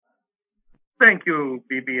Thank you,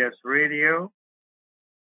 BBS Radio,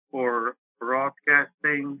 for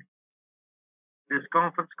broadcasting this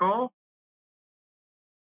conference call.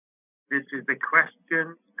 This is the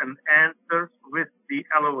questions and answers with the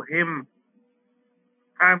Elohim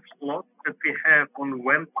time slot that we have on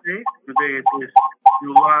Wednesday. Today it is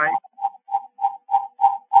July.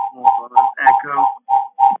 Hold on, an echo.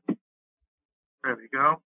 There we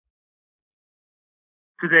go.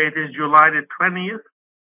 Today it is July the 20th,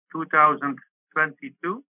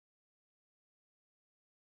 2022.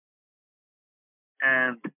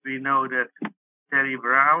 And we know that Terry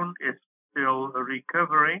Brown is still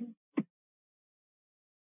recovering.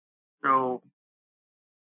 So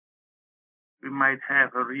we might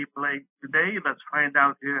have a replay today. Let's find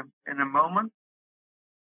out here in a moment.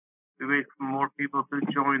 We wait for more people to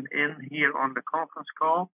join in here on the conference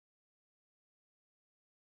call.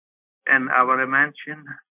 And I want to mention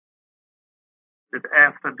that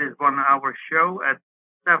after this 1 hour show at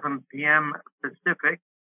 7 p.m. Pacific,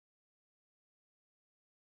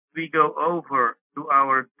 we go over to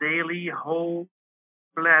our daily whole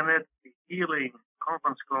planet healing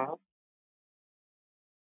conference call.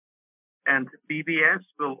 And BBS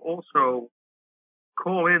will also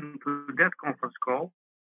call in to that conference call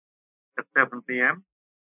at 7 p.m.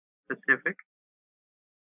 Pacific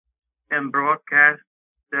and broadcast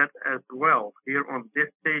that as well here on this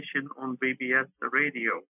station on BBS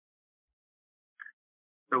Radio.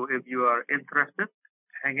 So if you are interested,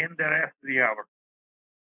 hang in there after the hour.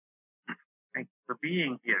 Thanks for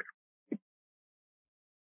being here.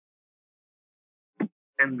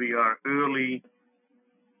 And we are early.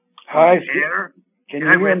 Hi, air. Can you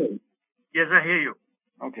hear me? Yes, I hear you.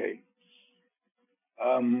 Okay.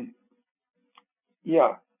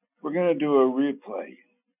 Yeah, we're going to do a replay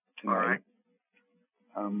tonight. All right.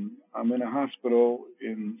 I'm in a hospital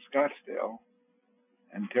in Scottsdale,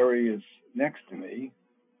 and Terry is next to me.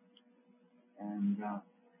 And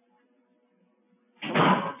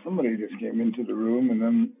somebody just came into the room and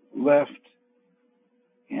then left.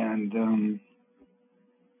 And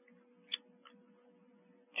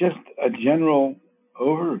just a general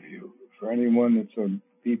overview for anyone that's on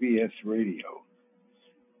BBS Radio.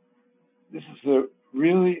 This is a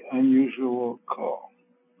really unusual call.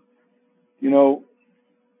 You know,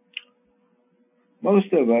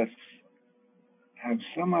 most of us have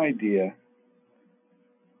some idea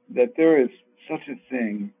that there is such a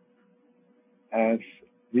thing as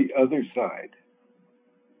the other side,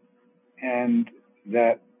 and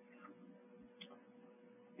that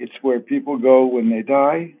it's where people go when they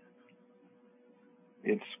die.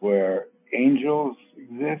 It's where angels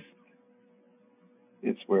exist.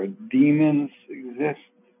 It's where demons exist.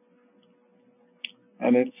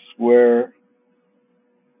 And it's where,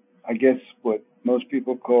 I guess, what most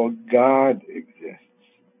people call God exists.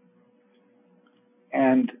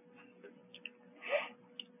 And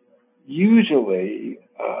usually,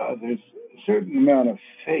 there's a certain amount of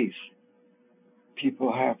faith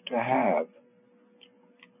people have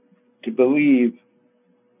to believe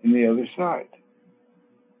in the other side.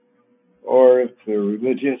 Or if they're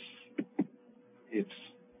religious, it's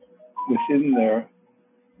within their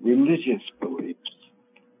religious beliefs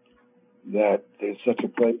that there's such a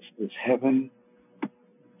place as heaven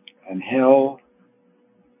and hell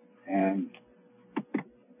and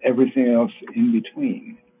everything else in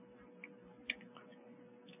between.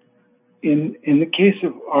 In the case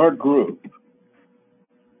of our group,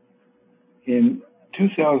 in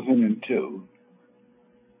 2002,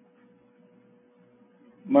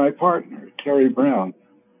 my partner, Terry Brown,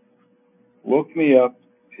 woke me up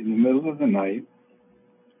in the middle of the night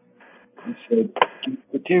and said,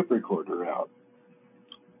 "Keep the tape recorder out."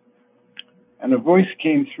 And a voice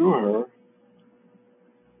came through her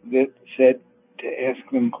that said to ask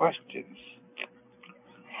them questions.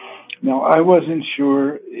 Now, I wasn't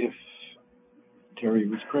sure if Terry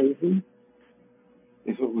was crazy,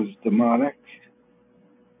 if it was demonic,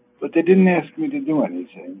 but they didn't ask me to do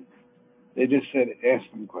anything. They just said, ask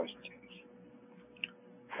them questions.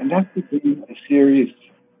 And that became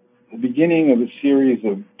the beginning of a series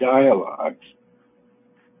of dialogues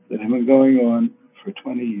that have been going on for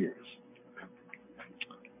 20 years.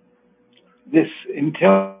 This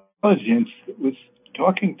intelligence that was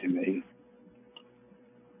talking to me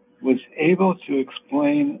was able to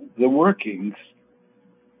explain the workings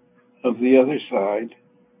of the other side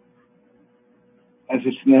as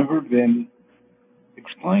it's never been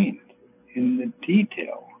explained in the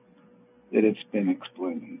detail that it's been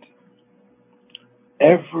explained.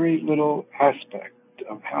 Every little aspect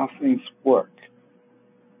of how things work,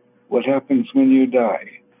 what happens when you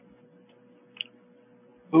die,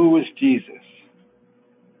 who was Jesus,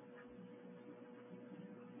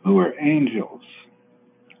 Who are angels?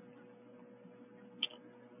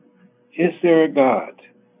 Is there a God?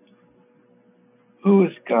 Who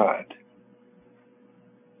is God?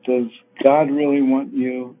 Does God really want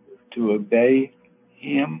you to obey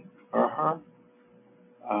him or her?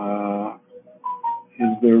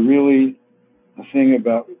 Is there really a thing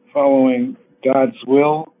about following God's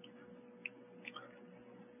will?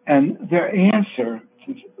 And their answer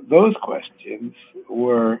to those questions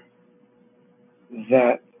were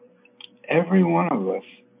that every one of us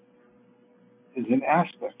is an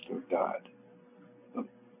aspect of God.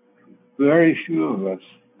 Very few of us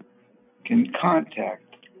can contact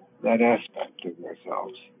that aspect of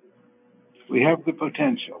ourselves. We have the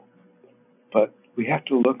potential, but we have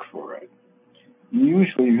to look for it. And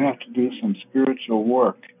usually you have to do some spiritual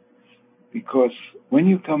work, because when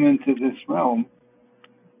you come into this realm,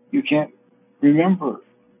 you can't remember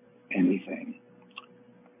anything.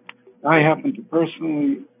 I happen to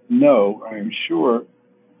personally know, I am sure,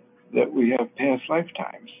 that we have past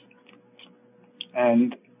lifetimes.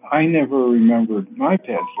 And I never remembered my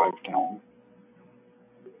past lifetime.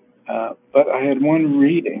 But I had one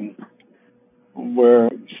reading where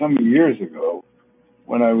some years ago,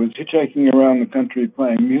 when I was hitchhiking around the country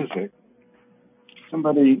playing music,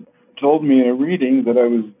 somebody told me in a reading that I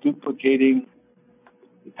was duplicating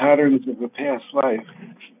the patterns of a past life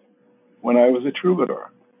when I was a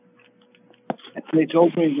troubadour. And they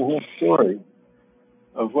told me the whole story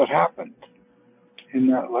of what happened in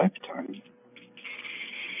that lifetime.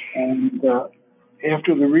 And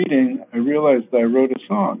after the reading, I realized I wrote a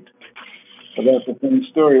song about the same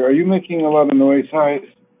story. Are you making a lot of noise,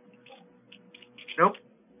 Hyde? Nope.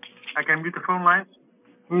 I can mute the phone lines.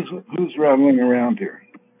 Who's rattling around here?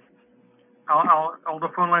 All the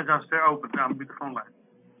phone lines are still open. I'll mute the phone line.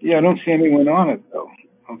 Yeah, I don't see anyone on it, though.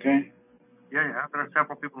 Okay? Yeah. There are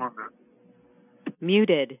several people on there.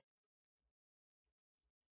 Muted.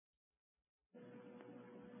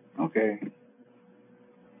 Okay.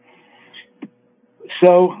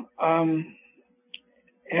 So,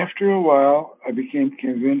 after a while, I became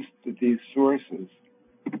convinced that these sources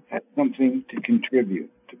had something to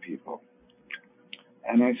contribute to people.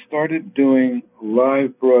 And I started doing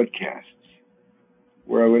live broadcasts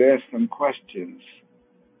where I would ask them questions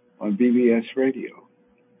on BBS radio.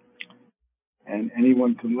 And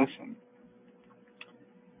anyone could listen.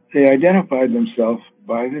 They identified themselves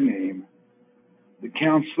by the name, the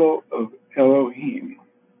Council of Elohim,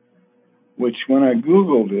 which when I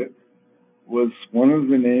Googled it, was one of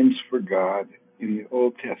the names for God in the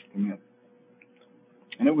Old Testament.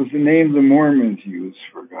 And it was the name the Mormons used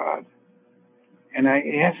for God. And I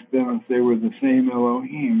asked them if they were the same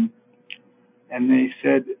Elohim, and they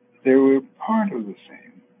said they were part of the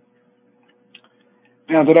same.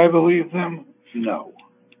 Now, did I believe them? No.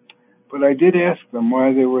 But I did ask them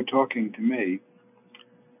why they were talking to me.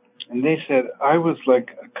 And they said I was like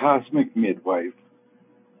a cosmic midwife.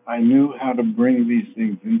 I knew how to bring these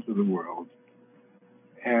things into the world.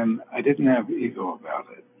 And I didn't have ego about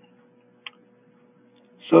it.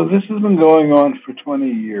 So this has been going on for 20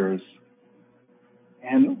 years.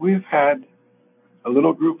 And we've had a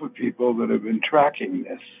little group of people that have been tracking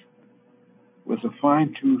this with a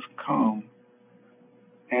fine-tooth comb.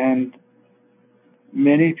 And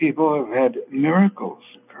many people have had miracles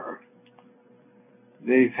occur.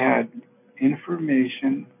 They've had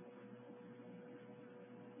information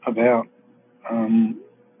about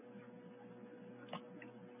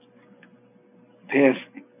past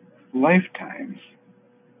lifetimes.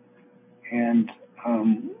 And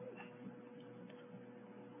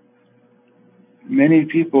many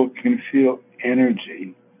people can feel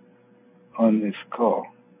energy on this call.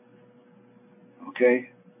 Okay?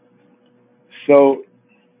 So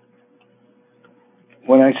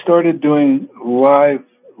when I started doing live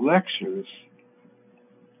lectures,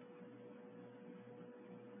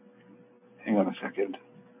 hang on a second.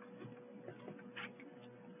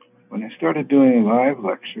 When I started doing live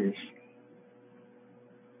lectures,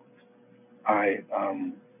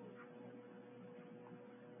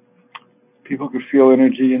 people could feel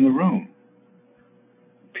energy in the room.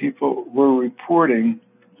 People were reporting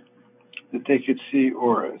that they could see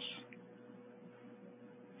auras.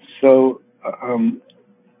 So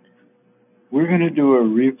we're going to do a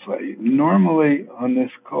replay. Normally on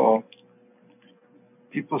this call,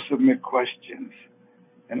 people submit questions,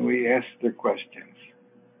 and we ask their questions.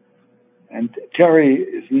 And Terry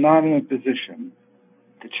is not in a position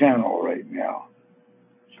to channel right now.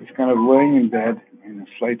 She's kind of laying in bed in a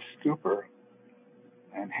slight stupor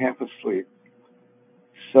and half asleep.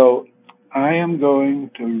 So I am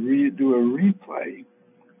going to do a replay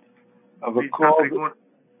of a call.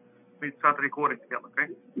 we start the recording together,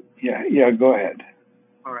 okay? Yeah, go ahead.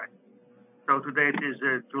 All right. So today it is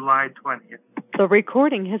July 20th. The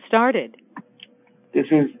recording has started. This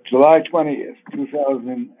is July 20th,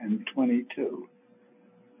 2022.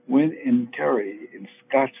 Wynn and Terry in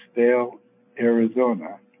Scottsdale,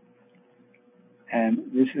 Arizona. And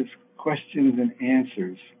this is questions and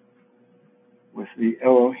answers with the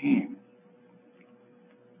Elohim.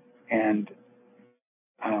 And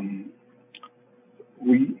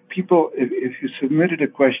if you submitted a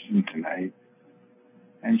question tonight,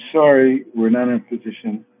 I'm sorry we're not in a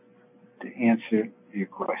position to answer your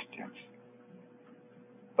questions.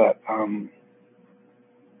 But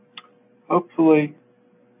hopefully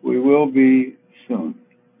we will be soon.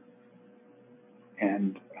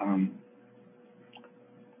 And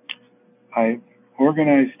I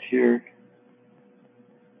organized here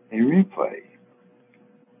a replay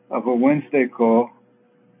of a Wednesday call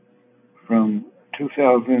from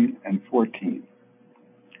 2014.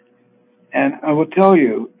 And I will tell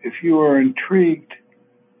you, if you are intrigued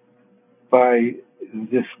by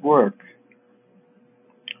this work,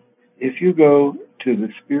 if you go to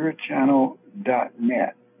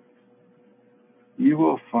thespiritchannel.net, you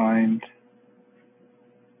will find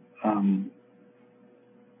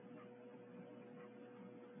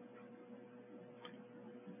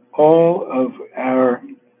all of our,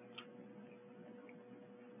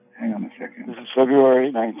 hang on a second. This is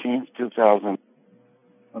February 19th, 2000.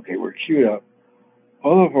 Okay, we're queued up.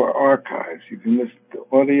 All of our archives, you can listen to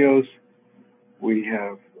audios. We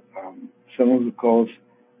have some of the calls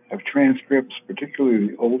have transcripts, particularly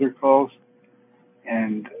the older calls.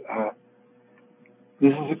 And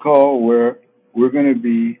this is a call where we're going to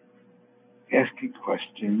be asking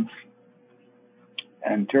questions,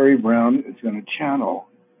 and Terry Brown is going to channel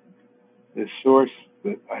the source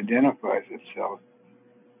that identifies itself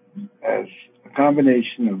as a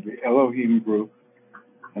combination of the Elohim group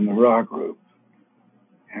and the Ra group.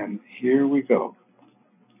 And here we go.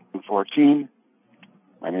 14.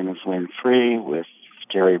 My name is Wynn Free with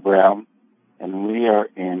Terry Brown, and we are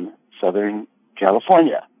in Southern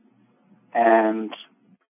California. And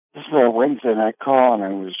this is our Wednesday night call, and I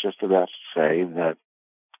was just about to say that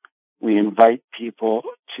we invite people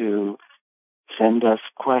to send us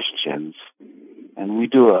questions, and we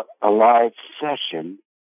do a live session,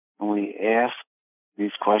 and we ask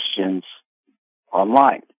these questions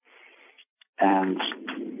online, and,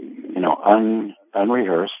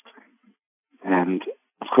 unrehearsed. And,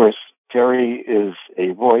 of course, Terry is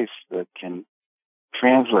a voice that can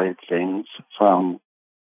translate things from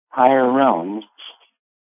higher realms,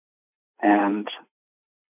 and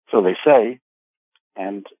so they say,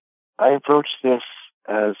 and I approach this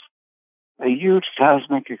as a huge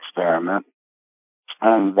cosmic experiment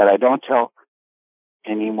that I don't tell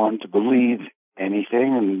anyone to believe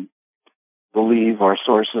anything and believe our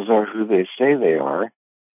sources are who they say they are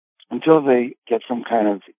until they get some kind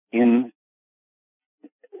of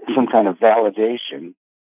validation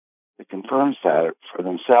that confirms that for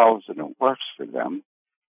themselves and it works for them.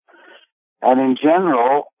 And in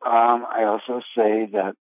general, I also say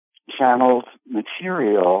that channeled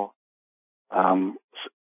material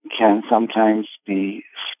can sometimes be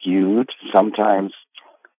skewed. Sometimes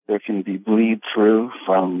there can be bleed through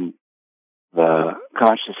from the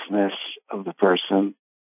consciousness of the person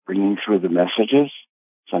bringing through the messages.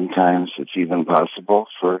 Sometimes it's even possible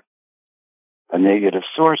for a negative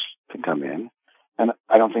source to come in. And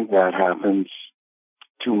I don't think that happens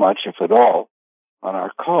too much, if at all, on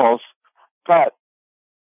our calls. But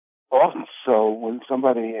also, when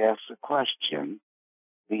somebody asks a question,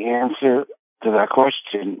 the answer to that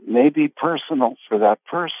question may be personal for that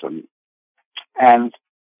person, and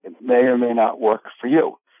it may or may not work for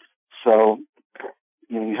you. So,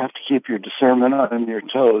 you have to keep your discernment on your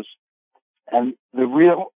toes. And the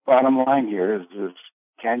real bottom line here is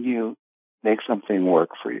can you make something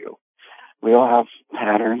work for you? We all have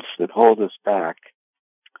patterns that hold us back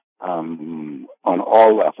on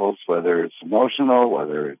all levels, whether it's emotional,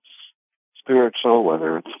 whether it's spiritual,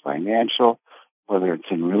 whether it's financial, whether it's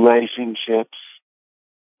in relationships,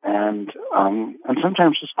 and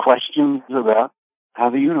sometimes just questions about how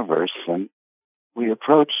the universe. And we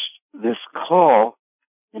approach this call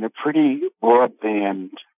in a pretty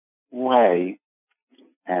broadband way,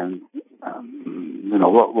 and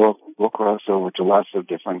we'll cross over to lots of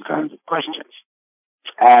different kinds of questions.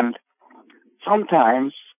 And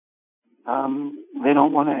sometimes they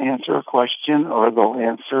don't want to answer a question, or they'll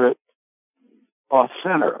answer it off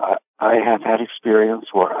center. I have had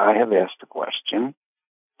experience where I have asked a question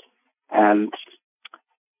and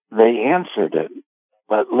they answered it,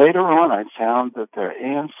 but later on I found that their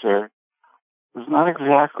answer was not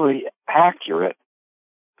exactly accurate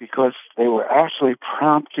because they were actually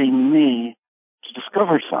prompting me to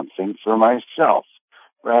discover something for myself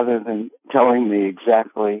rather than telling me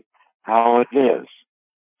exactly how it is.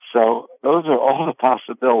 So those are all the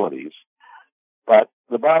possibilities. But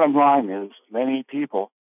the bottom line is many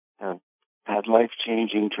people have had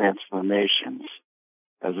life-changing transformations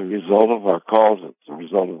as a result of our calls, as a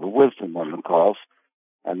result of the wisdom on the calls,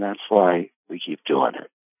 and that's why we keep doing it.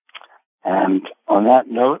 And on that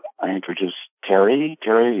note, I introduce Terry.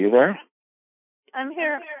 Terry, are you there? I'm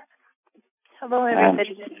here. Hello,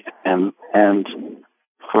 everybody. And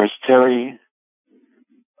of course, Terry,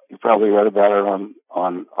 you probably read about her on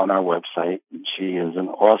our website. She is an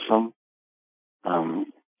awesome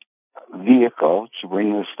vehicle to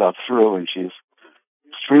bring this stuff through, and she's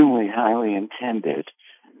extremely highly intended.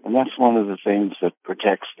 And that's one of the things that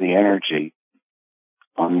protects the energy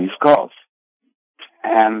on these calls.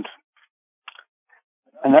 And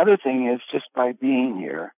another thing is just by being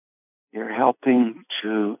here, you're helping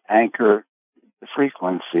to anchor the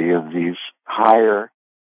frequency of these higher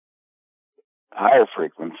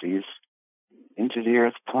frequencies into the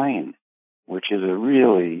earth plane, which is a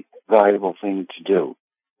really valuable thing to do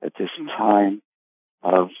at this time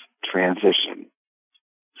of transition.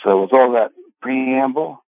 So with all that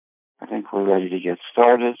preamble, I think we're ready to get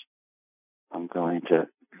started. I'm going to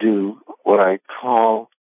do what I call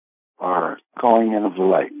our calling in of the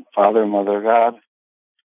light. Father, Mother, God,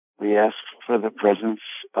 we ask for the presence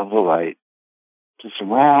of the light to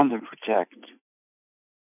surround and protect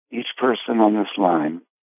each person on this line,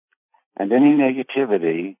 and any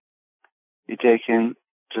negativity be taken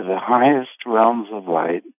to the highest realms of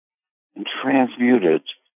light and transmuted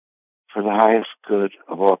for the highest good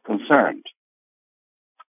of all concerned.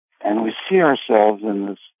 And we see ourselves in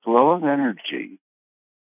this flow of energy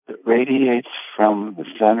that radiates from the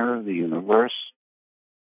center of the universe,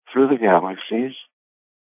 through the galaxies,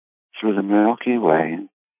 through the Milky Way,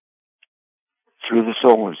 through the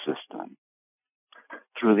solar system,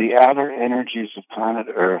 through the outer energies of planet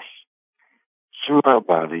Earth, through our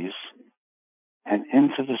bodies, and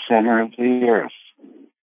into the center of the Earth.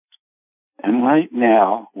 And right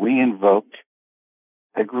now, we invoke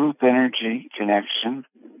a group energy connection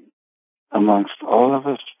amongst all of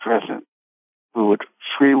us present who would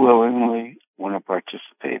free willingly want to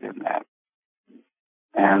participate in that.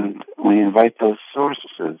 And we invite those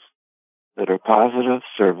sources that are positive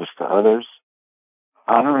service to others,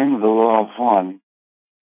 honoring the law of one,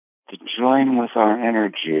 to join with our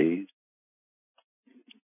energy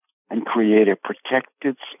and create a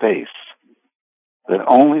protected space that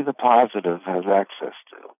only the positive has access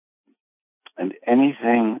to. And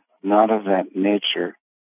anything not of that nature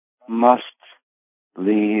must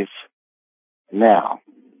leave now.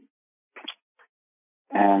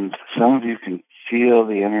 And some of you can feel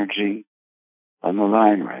the energy on the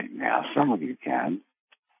line right now. Some of you can.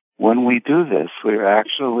 When we do this, we're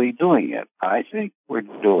actually doing it. I think we're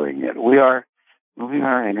doing it. We are moving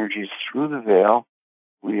our energies through the veil.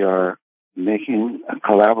 We are making a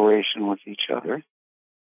collaboration with each other.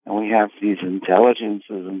 And we have these intelligences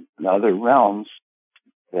in other realms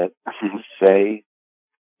that say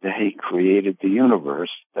they created the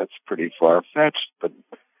universe. That's pretty far-fetched, but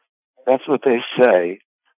that's what they say.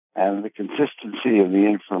 And the consistency of the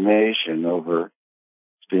information over,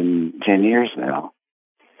 it's been 10 years now,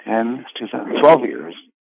 12 years,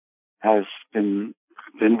 has been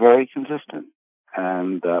very consistent.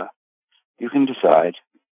 And you can decide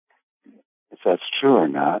if that's true or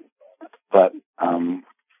not. But on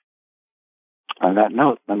that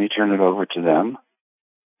note, let me turn it over to them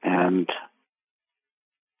and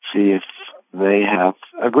see if they have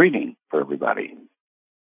a greeting for everybody.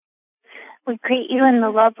 We greet you in the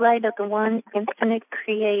love light of the one infinite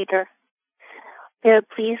creator. We are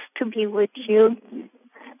pleased to be with you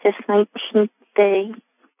this 19th day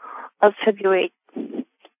of February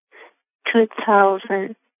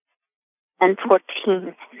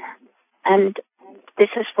 2014. And this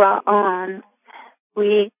is Ra'an.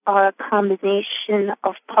 We are a combination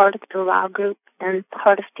of part of the Ra group and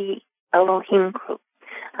part of the Elohim group,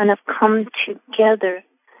 and have come together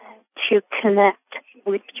to connect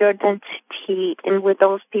with your density and with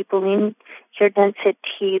those people in your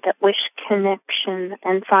density that wish connection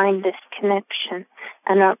and find this connection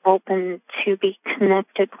and are open to be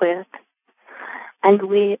connected with. And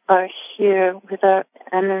we are here with our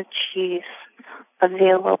energies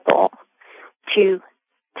available to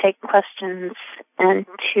take questions and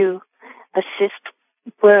to assist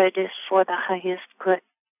where it is for the highest good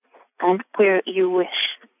and where you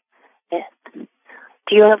wish it.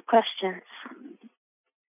 Do you have questions?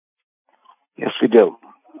 Yes, we do.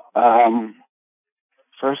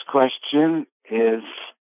 First question is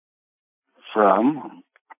from,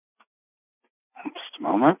 just a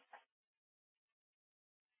moment,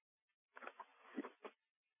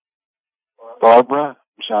 Barbara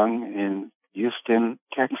Chung in Houston,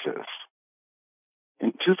 Texas.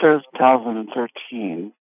 In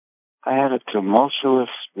 2013, I had a tumultuous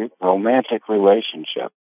romantic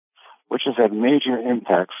relationship, which has had major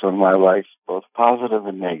impacts on my life, both positive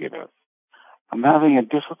and negative. I'm having a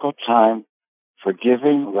difficult time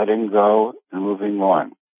forgiving, letting go, and moving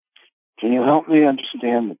on. Can you help me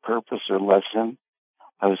understand the purpose or lesson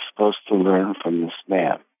I was supposed to learn from this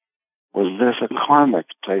man? Was this a karmic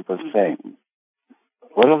type of thing?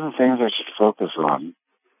 What are the things I should focus on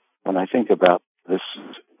when I think about this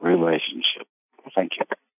relationship? Thank you.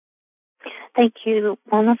 Thank you.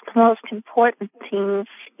 One of the most important things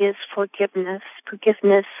is forgiveness.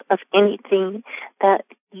 Forgiveness of anything that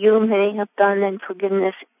you may have done and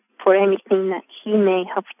forgiveness for anything that he may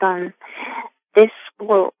have done. This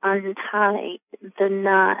will untie the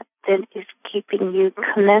knot that is keeping you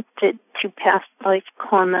connected to past life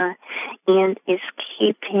karma and is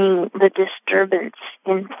keeping the disturbance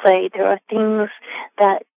in play. There are things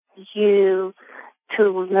that you to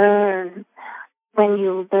learn. When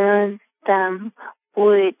you learn them,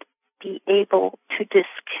 would be able to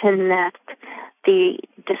disconnect the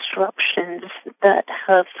disruptions that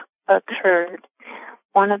have occurred.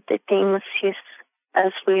 One of the things is,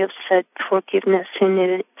 as we have said, forgiveness, and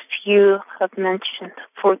if you have mentioned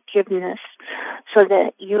forgiveness so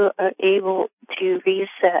that you are able to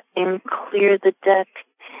reset and clear the deck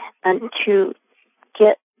and to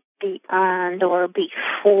get beyond or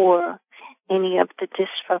before any of the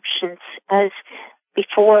disruptions. As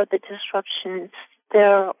before the disruptions,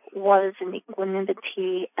 there was an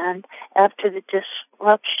equanimity, and after the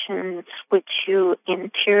disruptions which you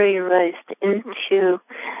interiorized into,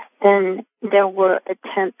 then there were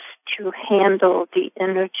attempts to handle the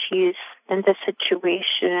energies and the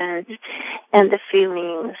situations and the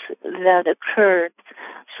feelings that occurred.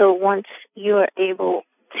 So once you are able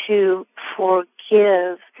to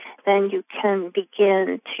forgive, then you can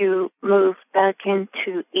begin to move back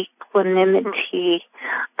into equanimity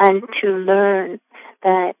and to learn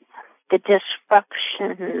that the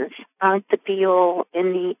disruptions aren't the be-all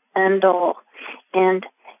and the end-all. And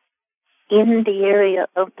in the area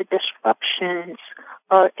of the disruptions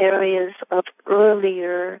are areas of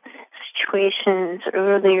earlier situations,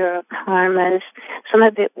 earlier karmas, some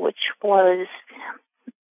of it which was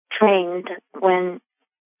trained when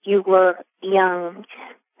you were young,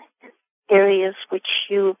 areas which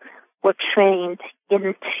you were trained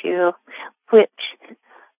into, which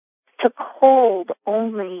took hold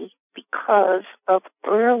only because of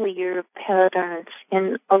earlier patterns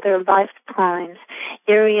in other lifetimes,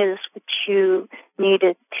 areas which you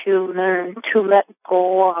needed to learn to let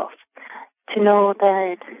go of, to know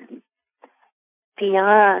that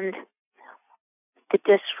beyond the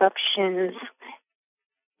disruptions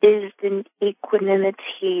is the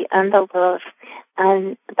equanimity and the love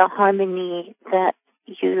and the harmony that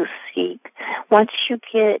you seek. Once you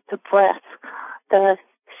get the breath, the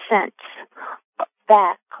sense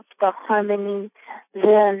back of the harmony,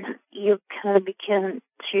 then you can begin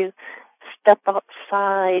to step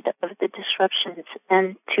outside of the disruptions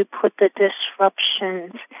and to put the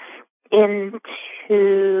disruptions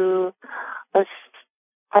into a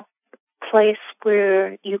place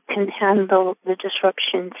where you can handle the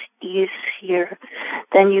disruptions easier.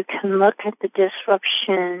 Then you can look at the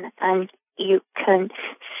disruption and you can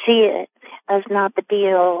see it as not the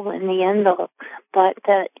be-all and the end-all, but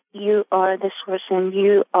that you are the source and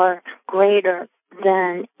you are greater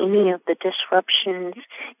than any of the disruptions.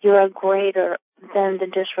 You are greater than the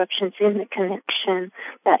disruptions in the connection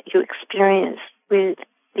that you experienced with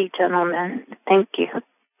the gentleman. Thank you.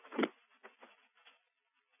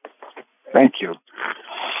 Thank you.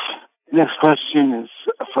 Next question is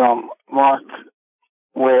from Mark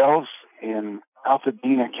Wales in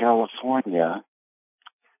Altadena, California.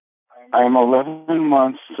 I am 11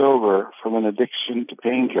 months sober from an addiction to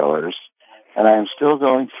painkillers, and I am still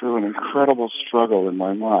going through an incredible struggle in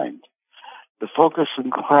my mind. The focus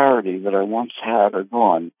and clarity that I once had are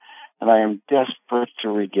gone, and I am desperate to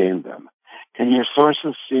regain them. Can your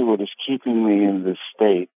sources see what is keeping me in this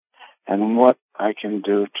state and what I can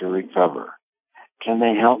do to recover? Can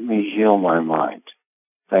they help me heal my mind?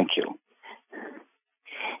 Thank you.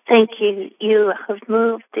 Thank you. You have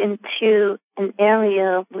moved into an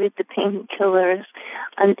area with the painkillers,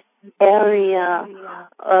 an area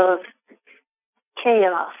of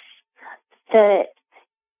chaos that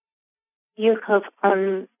you have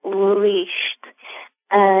unleashed,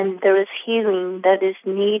 and there is healing that is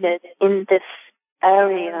needed in this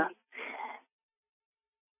area,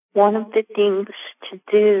 one of the things to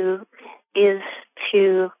do is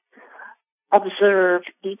to observe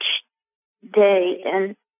each day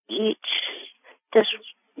and each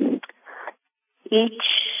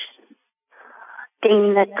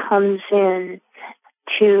thing that comes in,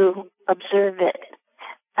 to observe it.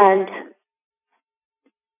 And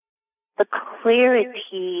the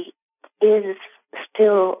clarity is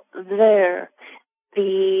still there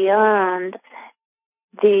beyond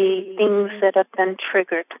the things that have been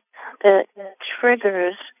triggered. The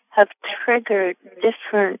triggers have triggered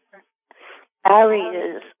different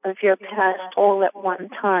areas of your past all at one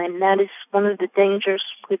time. That is one of the dangers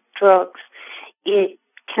with drugs. It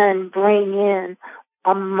can bring in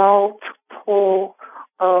a multiple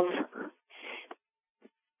of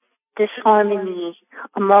disharmony,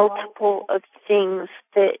 a multiple of things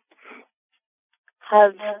that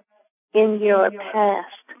have in your past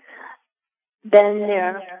been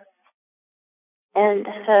there and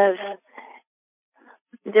have.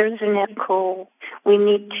 There's an echo. We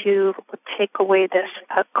need to take away this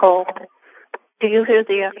echo. Do you hear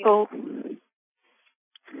the echo?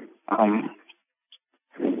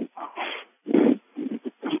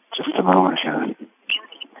 Just a moment here.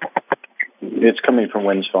 It's coming from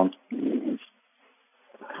Wynn's phone.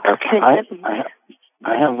 Okay.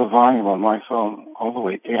 I have the volume on my phone all the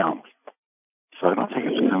way down, so I don't think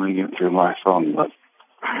it's coming in through my phone, but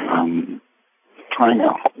try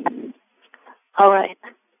now. All right.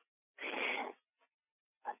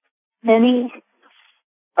 Many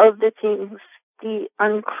of the things, the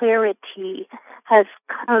unclarity has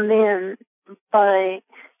come in by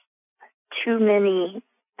too many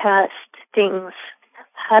past things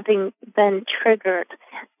having been triggered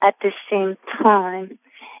at the same time.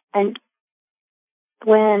 And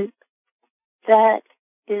when that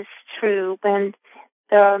is true, when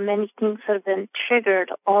there are many things that have been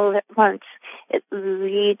triggered all at once, it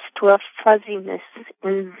leads to a fuzziness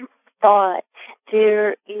in thought.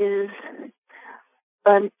 There is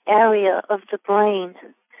an area of the brain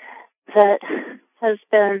that has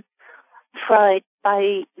been fried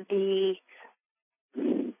by the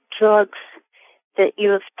drugs that you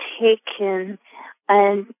have taken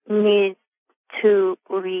and need to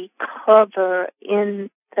recover in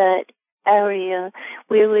that area.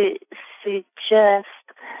 We would suggest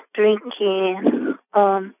drinking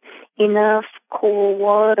enough cool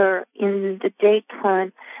water in the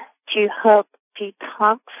daytime to help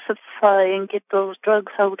detoxify and get those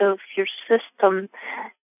drugs out of your system,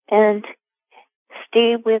 and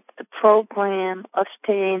stay with the program of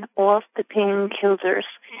staying off the painkillers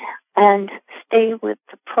and stay with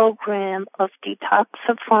the program of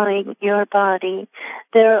detoxifying your body.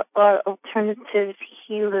 There are alternative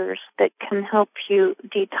healers that can help you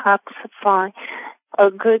detoxify. A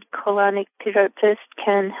good colonic therapist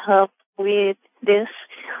can help with this,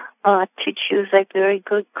 to choose a very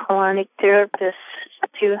good colonic therapist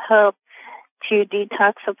to help to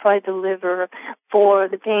detoxify the liver, for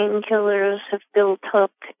the painkillers have built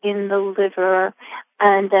up in the liver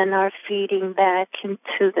and then are feeding back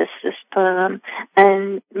into the system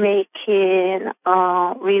and making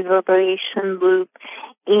a reverberation loop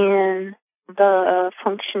in the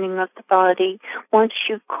functioning of the body. Once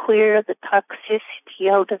you clear the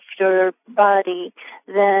toxicity out of your body,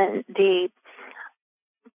 then the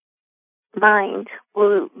mind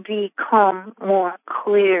will become more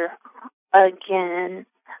clear again,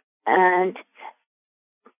 and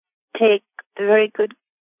take very good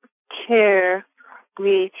care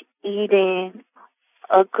with eating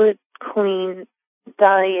a good clean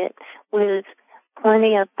diet with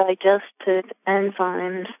plenty of digestive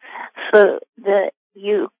enzymes so that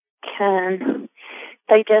you can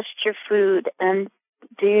digest your food and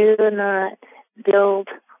do not build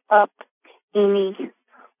up any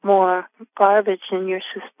more garbage in your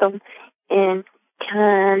system, and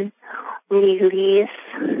can release,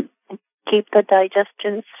 keep the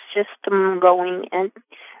digestion system going and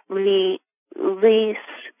release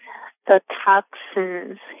the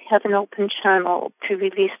toxins, have an open channel to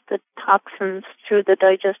release the toxins through the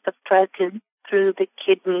digestive tract and through the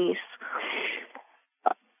kidneys.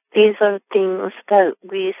 These are things that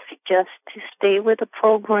we suggest to stay with the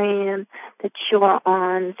program that you are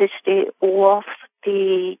on, to stay off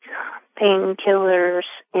the painkillers,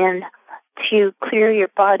 and to clear your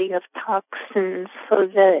body of toxins so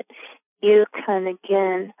that you can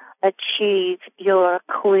again achieve your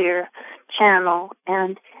clear channel,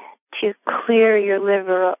 and to clear your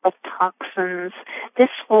liver of toxins. This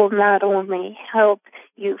will not only help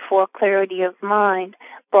you for clarity of mind,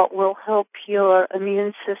 but will help your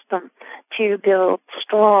immune system to build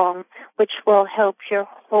strong, which will help your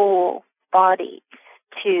whole body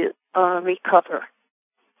to recover.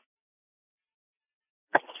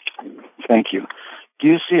 Thank you. Do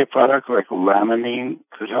you see a product like Laminine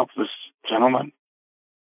could help this gentleman?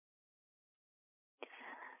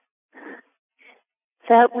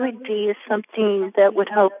 That would be something that would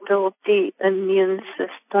help build the immune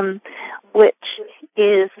system, which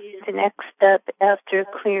is the next step after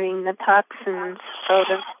clearing the toxins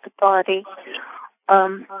out of the body.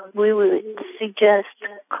 We would suggest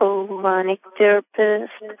colonic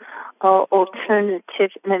therapist, an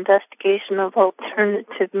investigation of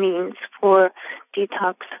alternative means for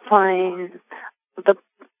detoxifying the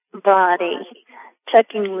body,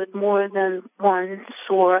 checking with more than one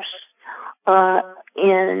source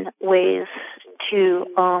in ways to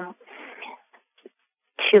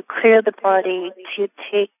clear the body, to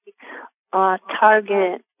take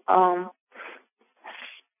target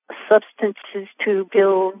substances to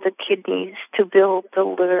build the kidneys, to build the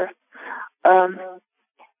liver,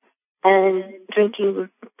 and drinking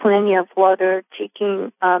plenty of water,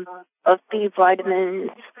 taking of B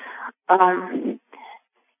vitamins,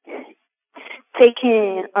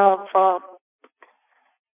 taking of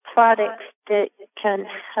products that can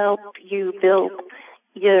help you build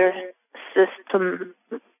your system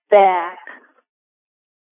back.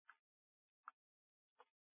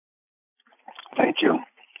 Thank you.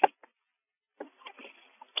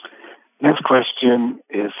 Next question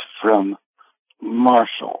is from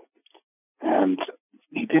Marshall. And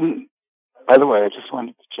he didn't, by the way, I just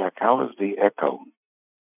wanted to check, how is the echo?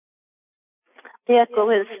 The echo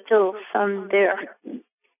is still some there.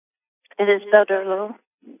 It is better though.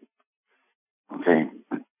 Okay.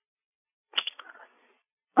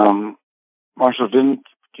 Marshall didn't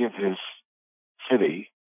give his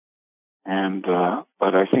city, and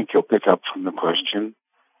but I think you'll pick up from the question.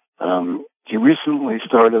 He recently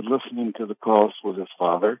started listening to the calls with his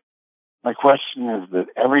father. My question is that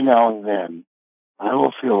every now and then I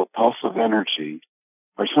will feel a pulse of energy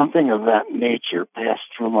or something of that nature pass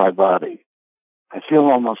through my body. I feel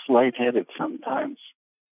almost lightheaded sometimes,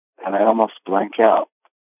 and I almost blank out.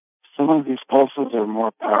 Some of these pulses are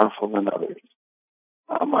more powerful than others.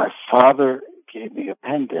 My father gave me a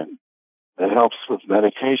pendant that helps with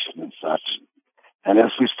meditation and such. And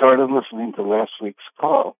as we started listening to last week's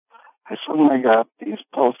call, I suddenly got these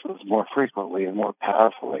pulses more frequently and more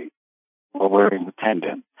powerfully while wearing the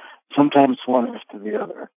pendant, sometimes one after the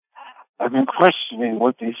other. I've been questioning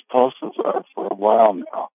what these pulses are for a while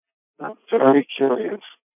now. I'm very curious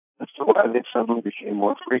as to why they suddenly became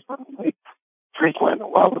more frequent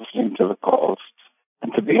while listening to the calls.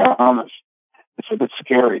 And to be honest, it's a bit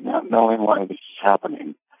scary not knowing why this is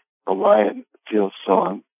happening or why it feels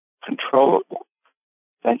so uncontrollable.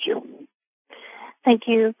 Thank you. Thank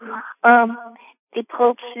you. The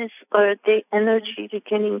pulses are the energy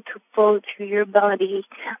beginning to flow through your body,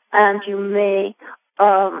 and you may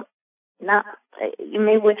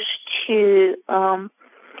wish to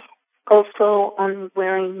also on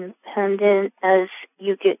wearing pendant as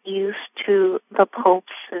you get used to the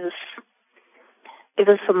pulses. Give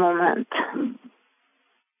us a moment.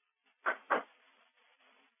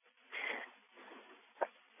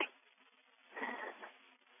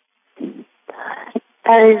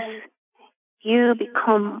 As you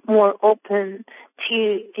become more open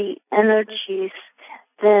to the energies,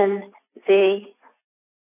 then they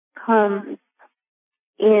come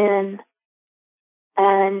in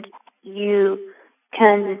and you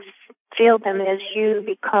can feel them as you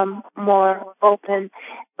become more open.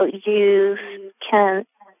 You can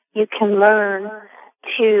learn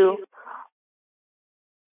to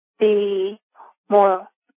be more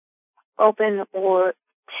open or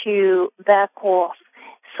to back off.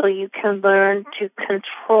 So you can learn to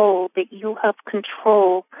control, that you have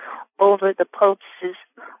control over the pulses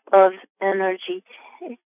of energy.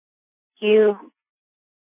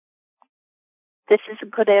 This is a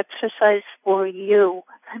good exercise for you,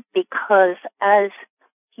 because as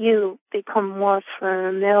you become more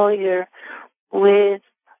familiar with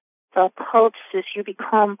the pulses, you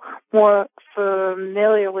become more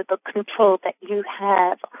familiar with the control that you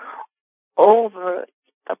have over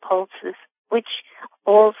the pulses, which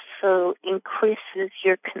also increases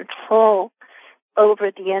your control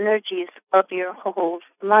over the energies of your whole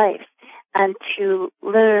life, and to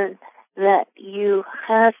learn that you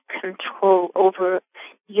have control over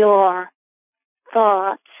your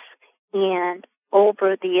thoughts and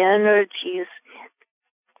over the energies,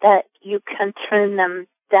 that you can turn them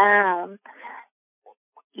down.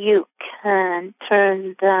 You can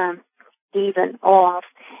turn them even off.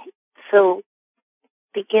 So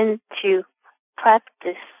begin to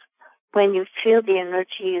practice when you feel the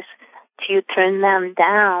energies to turn them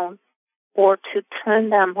down or to turn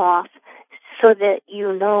them off, so that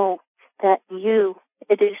you know that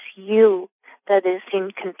it is you that is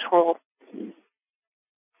in control.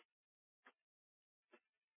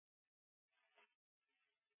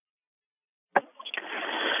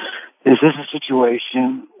 Is this a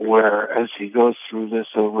situation where, as he goes through this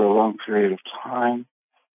over a long period of time,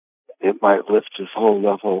 it might lift his whole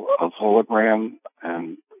level of hologram,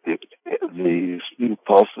 and these new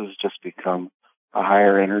pulses just become a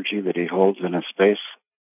higher energy that he holds in his space?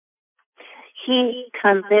 He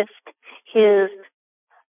can lift his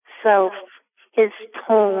self, his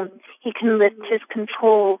tone. He can lift his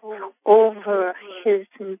control over his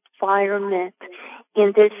environment.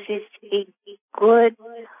 And this is a good,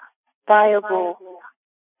 viable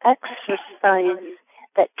exercise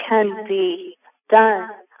that can be done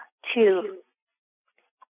to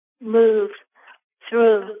move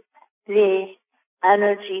through the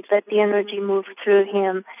energy, let the energy move through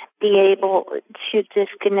him, be able to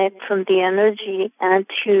disconnect from the energy and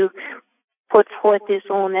to put forth his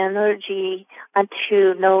own energy, and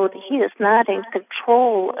to know that he is not in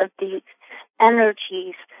control of these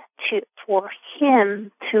energies, for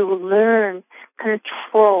him to learn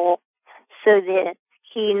control so that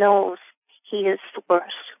he knows he is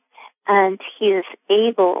source and he is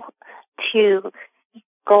able to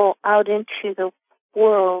go out into the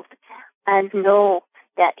world and know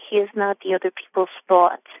that he is not the other people's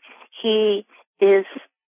thoughts. He is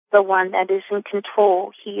the one that is in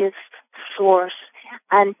control. He is source,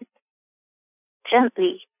 and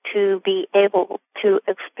gently to be able to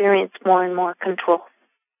experience more and more control.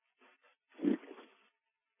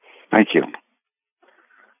 Thank you.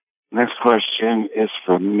 Next question is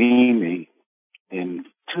from Mimi in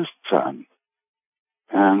Tucson.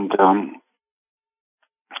 And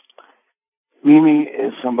Mimi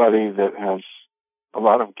is somebody that has a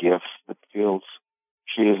lot of gifts, but feels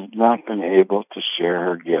she has not been able to share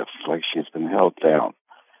her gifts, like she's been held down.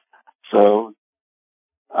 So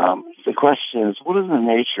the question is, what is the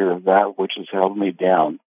nature of that which has held me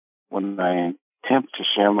down when I attempt to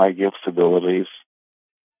share my gifts, abilities,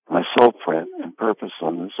 my soul print, and purpose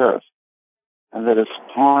on this earth? And that has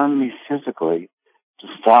harmed me physically to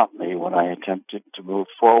stop me when I attempted to move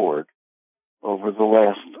forward over the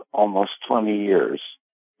last almost 20 years.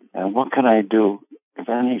 And what can I do, if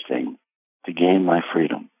anything, to gain my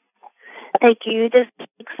freedom? Thank you. This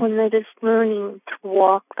is one that is learning to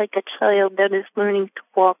walk like a child that is learning to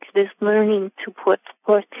walk. It is learning to put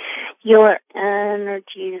forth your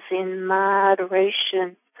energies in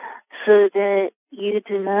moderation so that you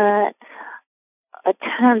do not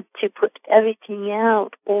attempt to put everything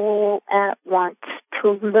out all at once,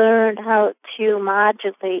 to learn how to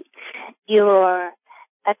modulate your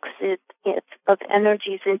exit of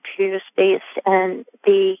energies into your space and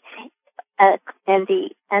the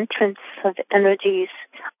entrance of energies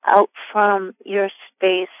out from your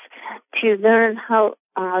space, to learn how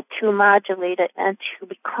to modulate it and to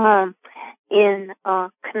become in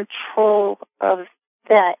control of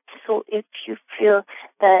that. So if you feel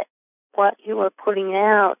that what you are putting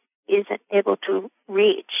out isn't able to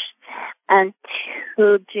reach and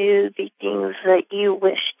to do the things that you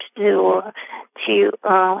wish to do or to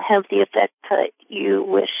have the effect that you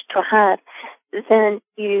wish to have, then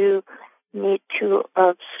you need to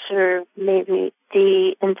observe maybe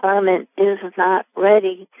the environment is not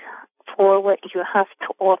ready for what you have to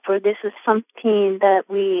offer. This is something that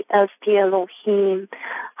we as the Elohim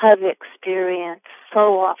have experienced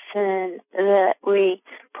so often, that we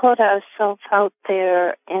put ourselves out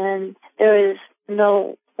there and there is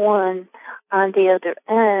no one on the other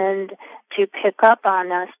end to pick up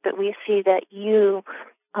on us, but we see that you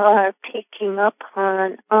are picking up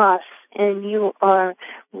on us and you are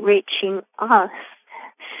reaching us.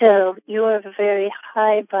 So you are very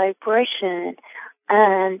high vibration,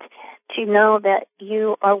 and to know that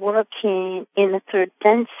you are working in a third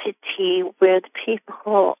density where the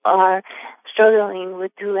people are struggling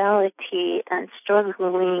with duality and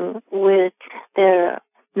struggling with their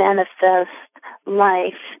manifest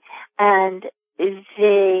life, and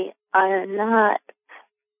they are not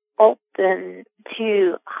open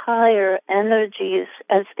to higher energies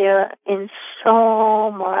as they're in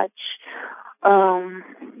so much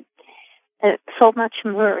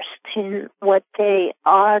immersed in what they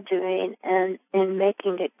are doing and in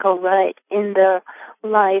making it go right in their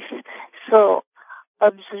life. So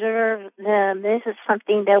observe them. This is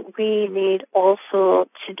something that we need also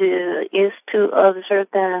to do, is to observe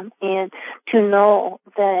them and to know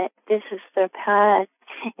that this is their path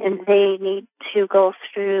and they need to go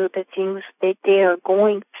through the things that they are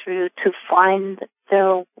going through to find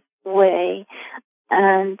their way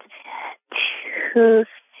and to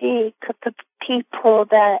seek the people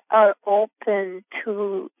that are open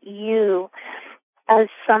to you, as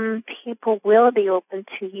some people will be open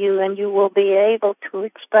to you, and you will be able to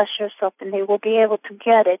express yourself, and they will be able to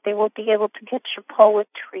get it. They will be able to get your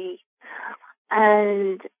poetry.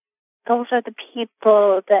 And those are the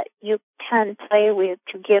people that you can play with,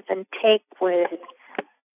 to give and take with.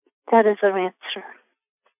 That is our answer.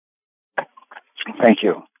 Thank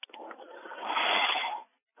you.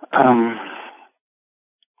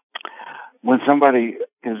 When somebody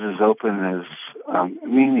is as open as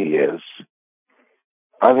Mimi is,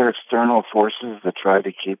 are there external forces that try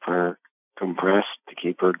to keep her compressed, to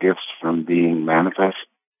keep her gifts from being manifest?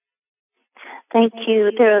 Thank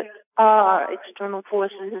you. There are external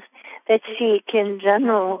forces that seek in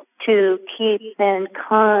general to keep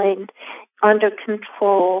mankind under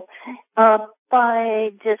control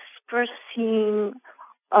by dispersing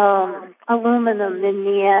aluminum in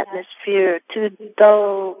the atmosphere to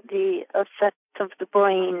dull the effect of the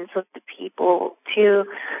brains of the people, to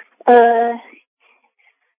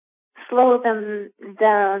slow them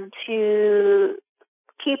down, to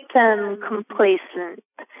keep them complacent.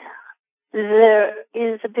 There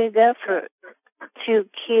is a big effort to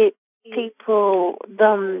keep people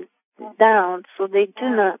dumbed down so they do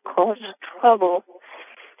not cause trouble.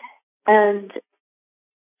 And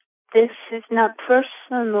this is not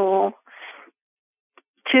personal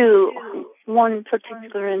to one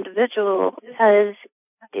particular individual, as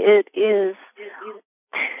it is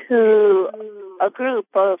to a group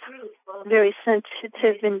of very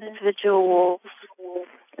sensitive individuals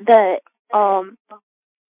that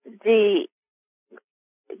they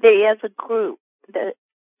as a group, that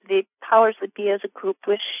the powers that be as a group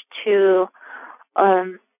wish to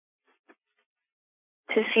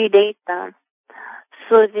sedate them,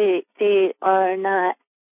 so they are not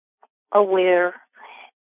aware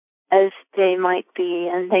as they might be,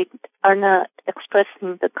 and they are not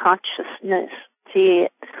expressing the consciousness they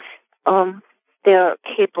are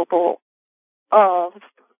capable of.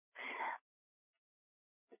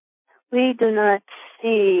 We do not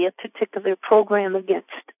see a particular program against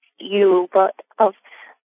you, but of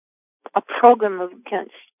a program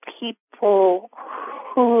against people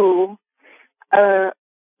who are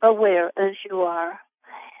aware as you are,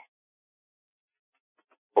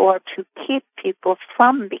 or to keep people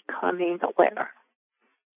from becoming aware.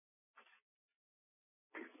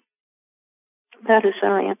 That is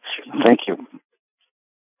our answer. Thank you.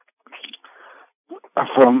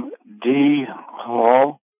 From D.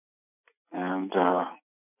 Hall, and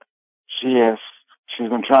she asks, she's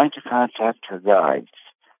been trying to contact her guides,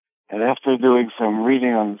 and after doing some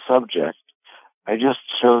reading on the subject, I just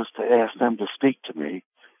chose to ask them to speak to me,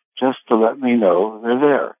 just to let me know they're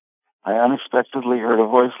there. I unexpectedly heard a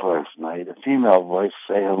voice last night, a female voice,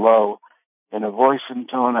 say hello in a voice and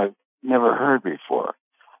tone I've never heard before.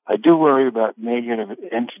 I do worry about negative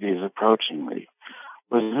entities approaching me.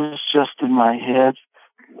 Was this just in my head?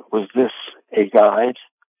 Was this a guide?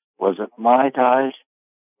 Was it my guide?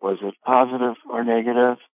 Was it positive or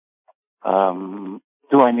negative?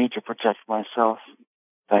 Do I need to protect myself?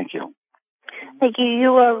 Thank you. Thank you.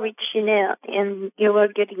 You are reaching out, and you are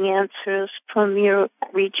getting answers from your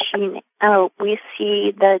reaching out. We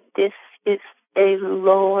see that this is a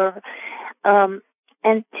lower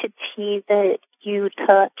entity that you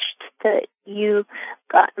touched, that you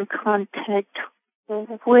got in contact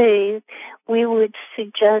with. We would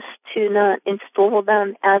suggest to not install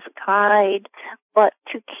them as a guide, but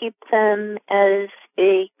to keep them as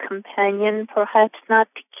a companion, perhaps not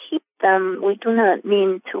to keep them. We do not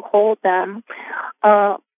mean to hold them.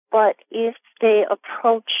 But if they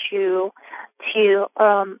approach you, to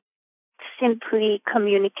simply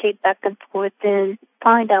communicate back and forth and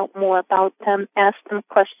find out more about them, ask them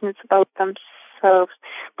questions about themselves,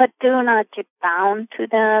 but do not get bound to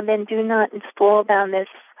them and do not install them as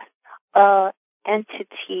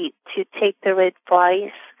entity to take their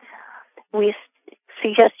advice. We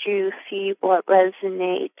suggest you see what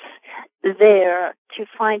resonates there to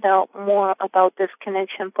find out more about this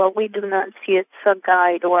connection, but we do not see it's a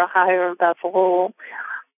guide or a higher level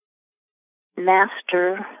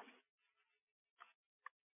master.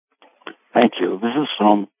 Thank you. This is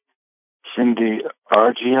from Cindy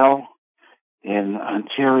Argiel in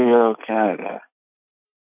Ontario, Canada.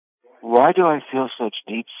 Why do I feel such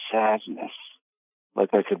deep sadness,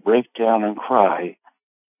 like I could break down and cry,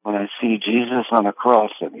 when I see Jesus on a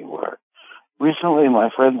cross anywhere? Recently, my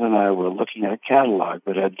friends and I were looking at a catalog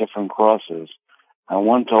that had different crosses, and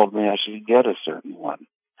one told me I should get a certain one.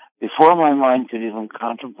 Before my mind could even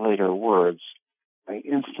contemplate her words, I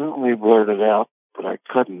instantly blurted out that I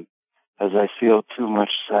couldn't, as I feel too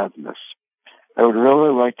much sadness. I would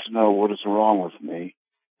really like to know what is wrong with me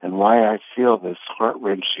and why I feel this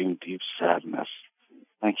heart-wrenching deep sadness.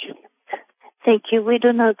 Thank you. Thank you. We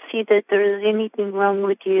do not see that there is anything wrong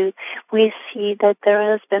with you. We see that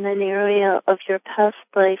there has been an area of your past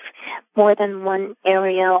life, more than one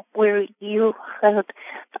area, where you have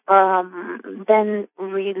been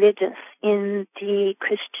religious in the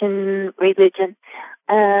Christian religion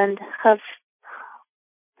and have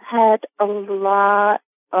had a lot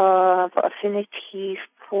of affinity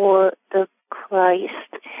for the Christ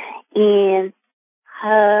and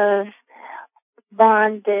have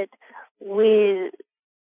bonded with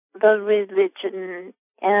the religion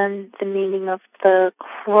and the meaning of the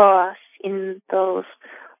cross in those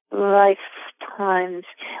lifetimes.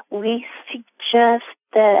 We suggest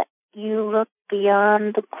that you look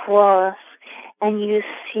beyond the cross and you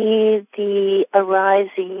see the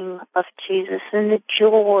arising of Jesus and the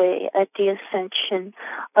joy at the ascension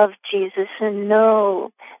of Jesus, and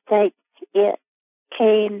know that it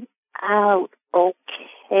came out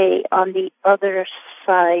okay on the other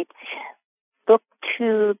side. Look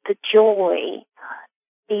to the joy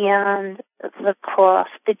beyond the cross,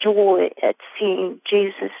 the joy at seeing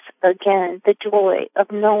Jesus again, the joy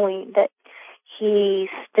of knowing that he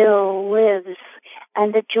still lives,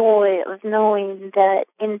 and the joy of knowing that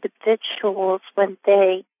individuals, when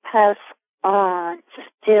they pass on,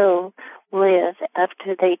 still live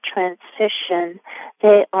after they transition.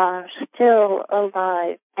 They are still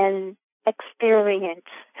alive and experience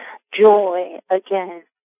joy again.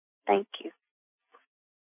 Thank you.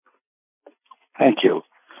 Thank you.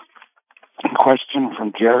 A question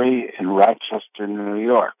from Jerry in Rochester, New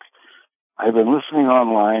York. I've been listening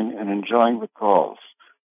online and enjoying the calls.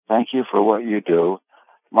 Thank you for what you do.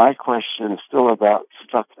 My question is still about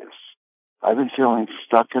stuckness. I've been feeling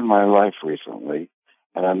stuck in my life recently,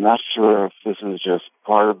 and I'm not sure if this is just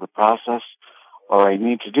part of the process or I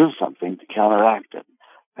need to do something to counteract it.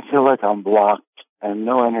 I feel like I'm blocked and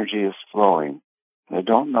no energy is flowing, and I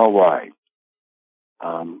don't know why.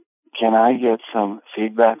 Can I get some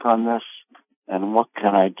feedback on this, and what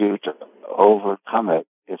can I do to overcome it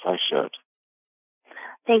if I should?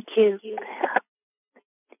 Thank you.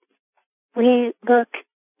 We look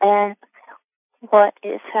at what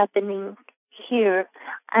is happening here,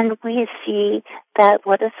 and we see that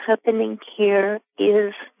what is happening here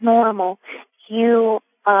is normal. You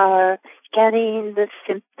are getting the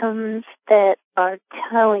symptoms that are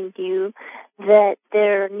telling you that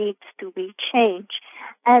there needs to be change.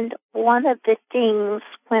 And one of the things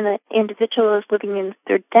when an individual is living in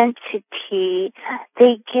their density,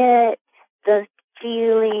 they get the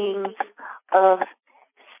feeling of,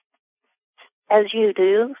 as you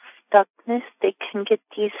do, stuckness. They can get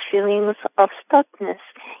these feelings of stuckness,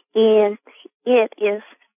 and it is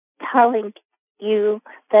telling you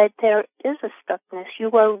that there is a stuckness.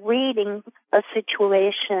 You are reading a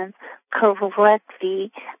situation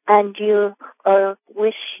correctly, and you are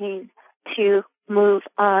wishing to move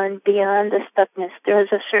on beyond the stuckness. There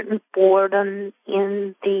is a certain boredom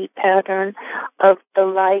in the pattern of the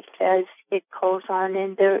life as it goes on,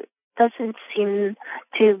 and there doesn't seem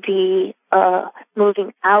to be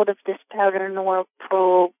moving out of this pattern or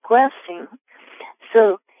progressing.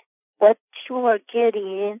 So what you are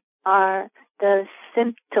getting are the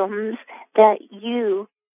symptoms that you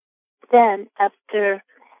then, after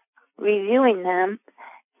reviewing them,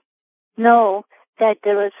 know that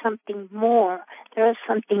there is something more. There is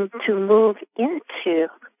something to move into.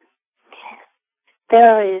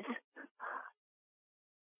 There is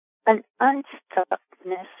an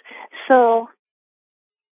unstuckness. So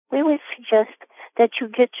we would suggest that you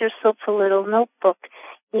get yourself a little notebook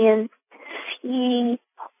and see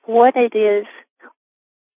what it is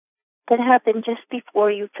that happened just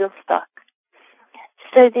before you feel stuck.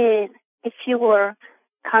 So that if you were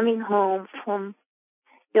coming home from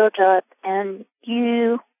your job and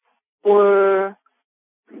you were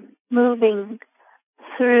moving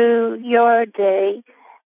through your day,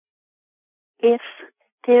 if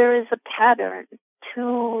there is a pattern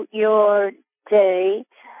to your day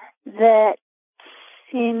that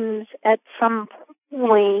seems at some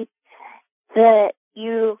point that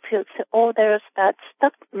you feel, oh, there's that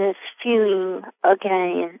stuckness feeling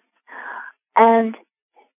again. And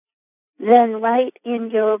then write in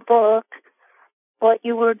your book what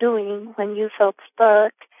you were doing when you felt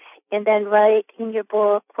stuck, and then write in your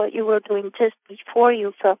book what you were doing just before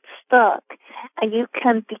you felt stuck. And you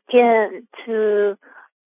can begin to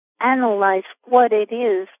analyze what it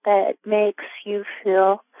is that makes you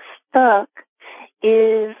feel stuck.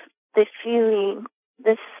 Is the feeling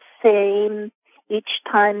the same each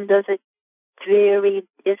time? Does it varied?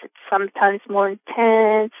 Is it sometimes more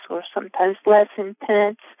intense or sometimes less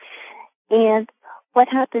intense? And what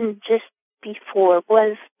happened just before?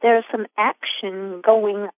 Was there some action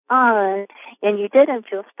going on and you didn't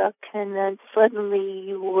feel stuck, and then suddenly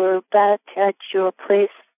you were back at your place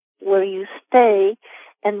where you stay,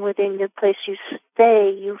 and within the place you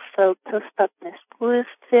stay, you felt the stuckness? Was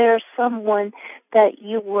there someone that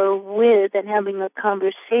you were with and having a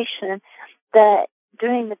conversation that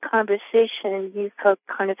during the conversation you felt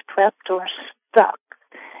kind of trapped or stuck?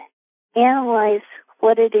 Analyze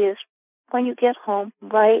what it is. When you get home,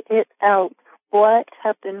 write it out. What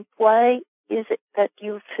happened? Why is it that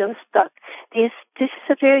you feel stuck? This is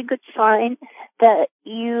a very good sign that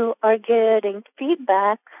you are getting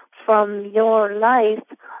feedback from your life,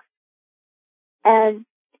 and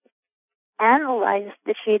analyze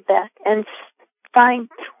the feedback and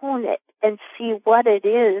fine-tune it and see what it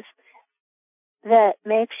is that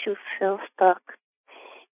makes you feel stuck.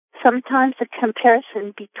 Sometimes a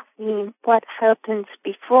comparison between what happens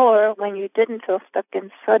before when you didn't feel stuck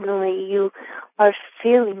and suddenly you are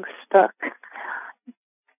feeling stuck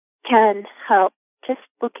can help. Just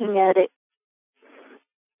looking at it.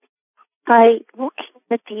 By looking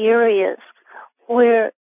at the areas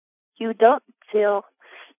where you don't feel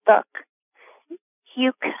stuck,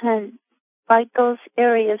 you can write those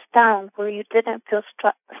areas down where you didn't feel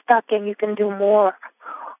stuck, and you can do more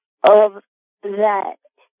of that.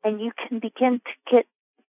 And you can begin to get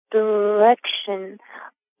direction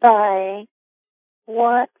by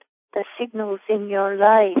what the signals in your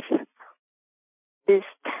life is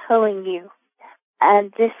telling you.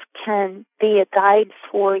 And this can be a guide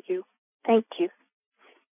for you. Thank you.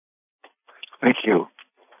 Thank you.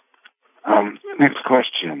 Next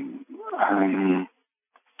question.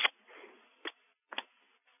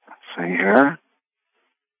 Let's see here.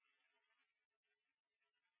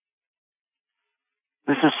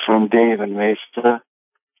 This is from Dave and Mesa.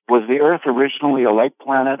 Was the Earth originally a light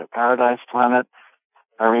planet, a paradise planet?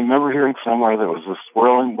 I remember hearing somewhere there was a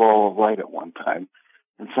swirling ball of light at one time,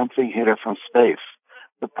 and something hit it from space.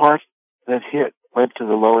 The part that hit went to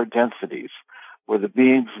the lower densities, where the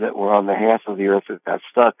beings that were on the half of the Earth that got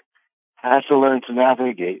stuck had to learn to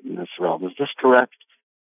navigate in this realm. Is this correct?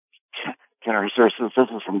 Can our sources, this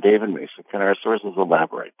is from Dave and Mesa, can our sources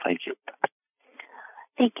elaborate? Thank you.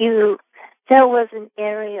 Thank you. There was an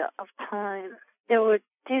area of time. There were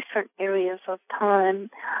different areas of time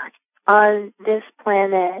on this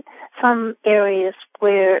planet. Some areas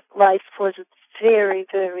where life was very,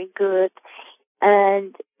 very good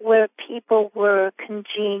and where people were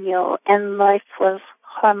congenial and life was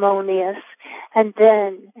harmonious. And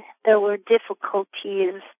then there were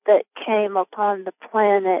difficulties that came upon the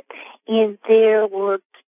planet, and there was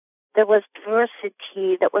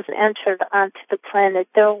diversity that was entered onto the planet.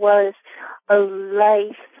 There was a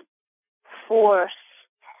life force,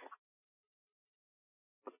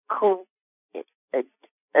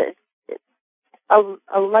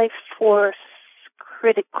 a life force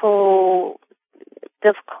critical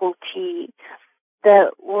difficulty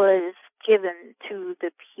that was given to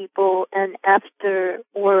the people, and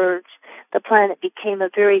afterwards the planet became a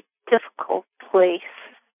very difficult place.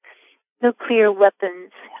 Nuclear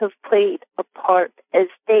weapons have played a part as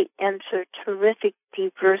they enter terrific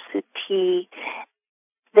diversity.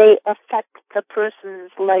 They affect the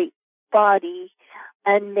person's light body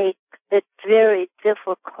and make it very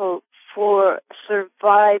difficult for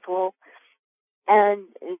survival. And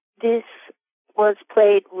this was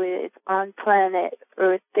played with on planet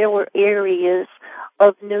Earth. There were areas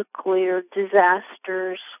of nuclear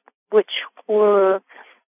disasters which were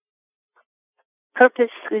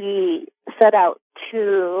purposely set out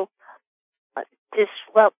to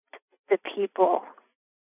disrupt the people.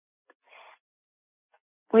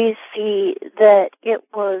 We see that it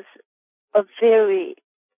was a very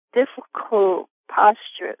difficult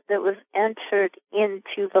posture that was entered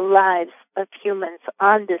into the lives of humans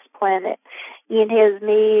on this planet. It has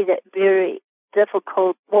made it very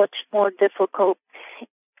difficult, much more difficult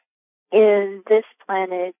in this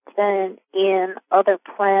planet than in other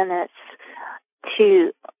planets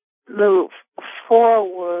to move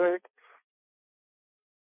forward.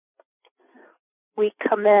 We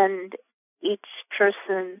commend each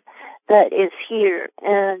person that is here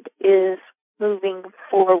and is moving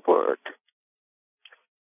forward.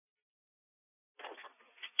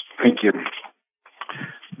 Thank you.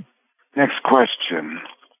 Next question.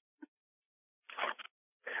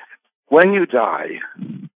 When you die,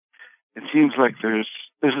 it seems like this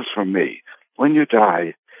is from me. When you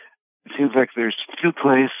die, it seems like there's two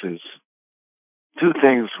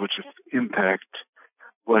things which impact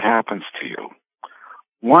what happens to you.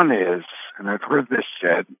 One is and I've heard this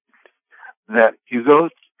said, that you go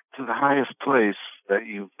to the highest place that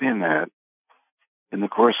you've been at in the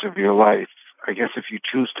course of your life, I guess if you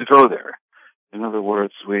choose to go there. In other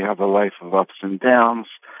words, we have a life of ups and downs,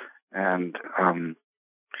 and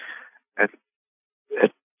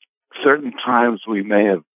at certain times we may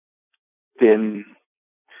have been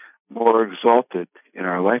more exalted in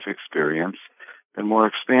our life experience and more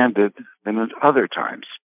expanded than at other times.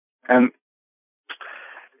 And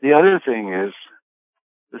the other thing is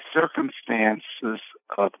the circumstances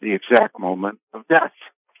of the exact moment of death.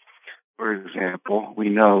 For example, we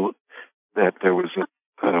know that there was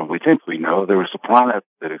we think we know there was a planet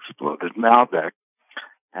that exploded, Malbec,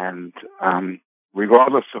 and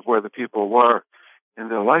regardless of where the people were in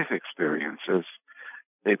their life experiences,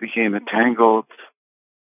 they became a tangled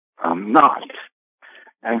knot.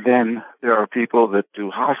 And then there are people that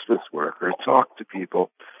do hospice work or talk to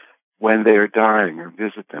people when they are dying or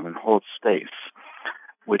visit them and hold space,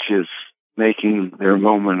 which is making their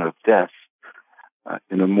moment of death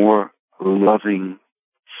in a more loving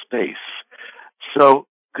space. So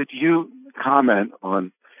could you comment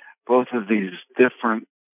on both of these different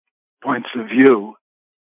points of view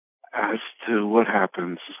as to what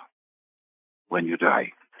happens when you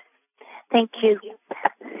die? Thank you.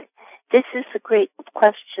 This is a great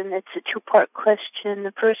question. It's a two-part question.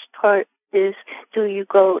 The first part is, do you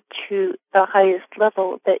go to the highest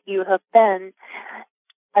level that you have been?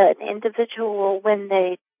 An individual, when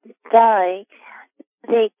they die,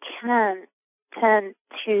 they can tend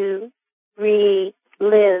to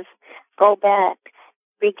relive, go back,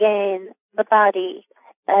 regain the body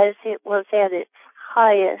as it was at its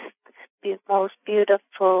highest, most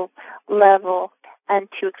beautiful level, and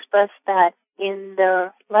to express that in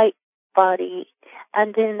their light body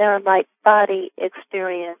and in their light body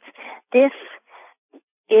experience. This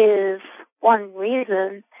is one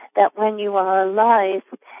reason that when you are alive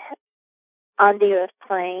on the earth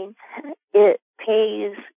plane, it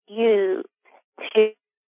pays you to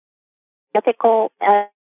ethical and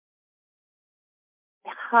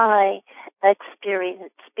high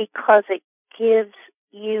experience, because it gives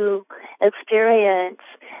you experience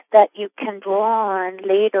that you can draw on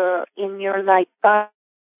later in your light body,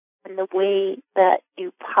 and the way that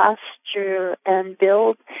you posture and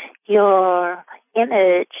build your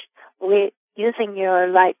image with using your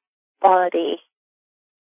light body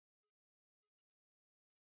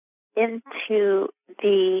into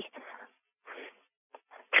the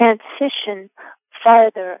transition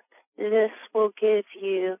farther. This will give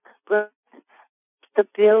you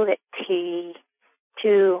stability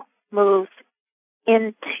to move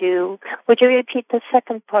into. Would you repeat the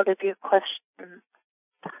second part of your question?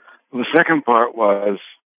 The second part was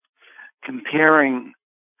comparing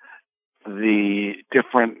the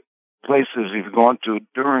different places you've gone to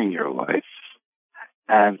during your life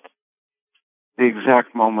and the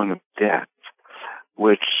exact moment of death,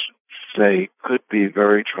 which, say, could be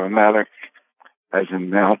very traumatic, as in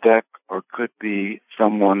Malbec, or could be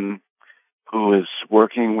someone who is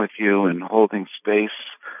working with you and holding space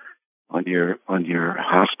on your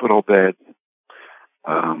hospital bed,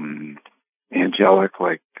 angelic,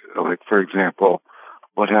 like for example,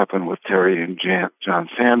 what happened with Terry and John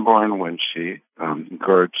Sanborn when she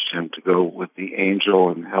encouraged him to go with the angel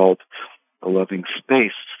and held a loving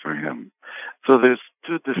space for him. So there's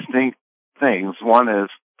two distinct things. One is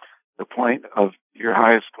the point of your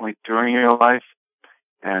highest point during your life,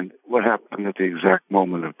 and what happened at the exact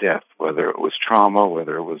moment of death, whether it was trauma,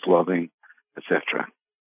 whether it was loving, etc.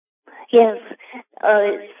 Yes.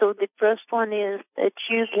 So the first one is that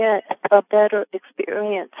you get a better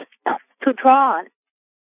experience to draw on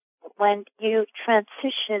when you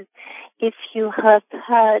transition. If you have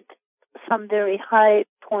had some very high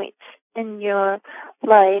points in your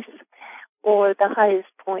life, or the highest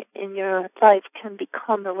point in your life can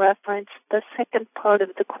become a reference. The second part of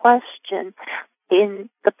the question, in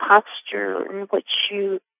the posture in which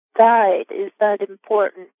you died, is that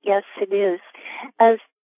important? Yes, it is. As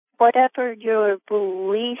whatever your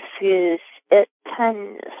belief is, it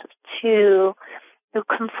tends to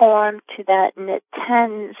conform to that, and it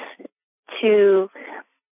tends to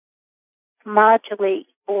modulate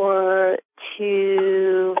or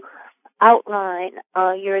to outline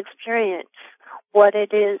your experience. What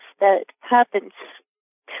it is that happens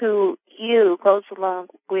to you goes along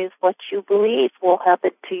with what you believe will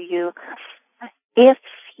happen to you. If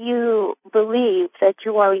you believe that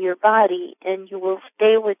you are your body and you will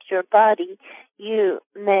stay with your body, you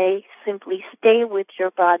may simply stay with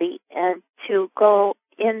your body, and to go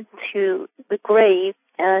into the grave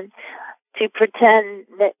and to pretend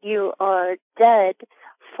that you are dead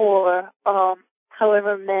for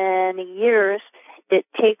however many years it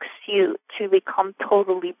takes you to become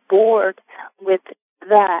totally bored with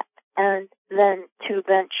that and then to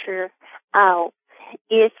venture out.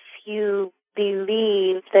 If you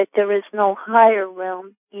believe that there is no higher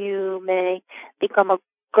realm, you may become a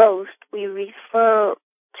ghost. We refer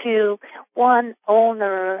to one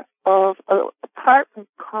owner of an apartment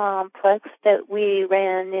complex that we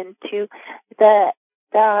ran into that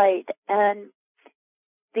died, and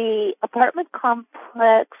the apartment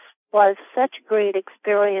complex was such a great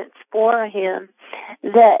experience for him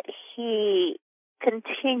that he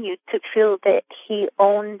continued to feel that he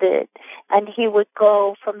owned it, and he would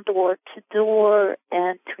go from door to door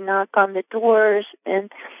and to knock on the doors,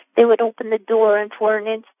 and they would open the door, and for an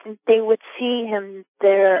instant they would see him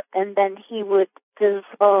there, and then he would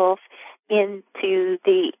dissolve into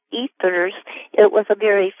the ethers. It was a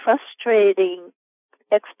very frustrating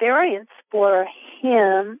experience for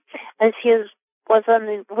him, as he was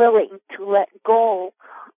unwilling to let go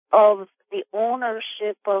of the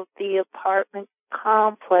ownership of the apartment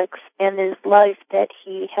complex and his life that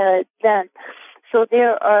he had then. So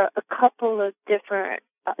there are a couple of different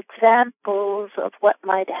examples of what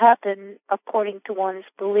might happen according to one's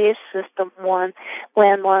belief system. One,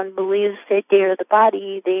 when one believes that they're the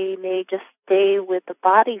body, they may just stay with the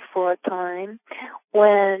body for a time.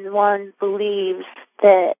 When one believes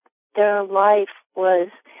that their life was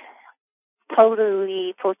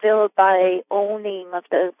totally fulfilled by owning of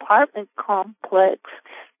the apartment complex,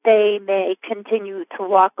 they may continue to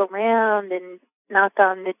walk around and knock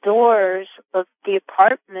on the doors of the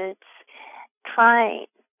apartments, trying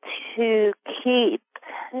to keep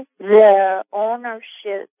their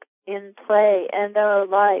ownership in play and their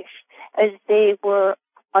life, as they were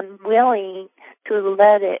unwilling to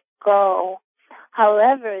let it go.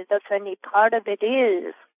 However, the funny part of it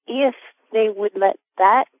is, if they would let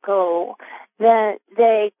that go, then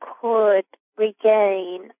they could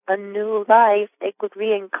regain a new life, they could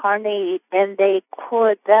reincarnate, and they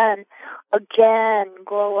could then again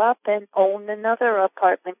grow up and own another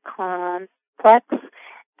apartment complex,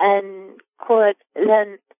 and could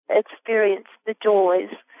then experience the joys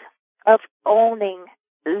of owning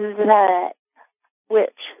that, which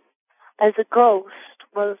as a ghost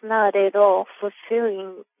was not at all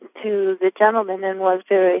fulfilling to the gentleman and was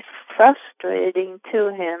very frustrating to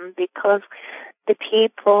him, because the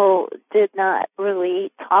people did not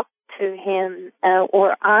really talk to him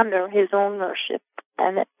or honor his ownership,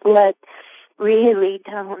 and it led really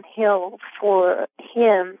downhill for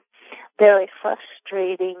him. Very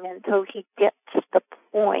frustrating until he gets the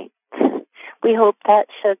point. We hope that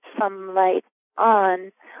sheds some light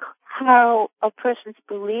on how a person's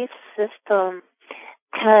belief system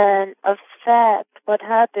can affect what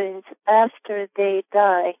happens after they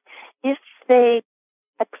die. If they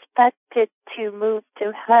expected to move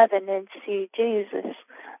to heaven and see Jesus,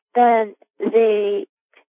 then they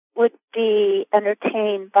would be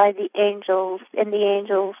entertained by the angels, and the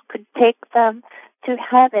angels could take them to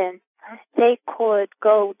heaven. They could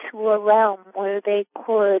go to a realm where they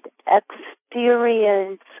could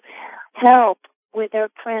experience help with their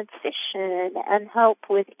transition and help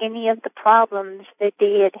with any of the problems that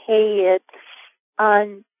they had had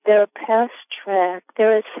on their past track.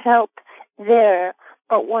 There is help there,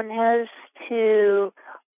 but one has to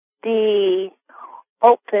be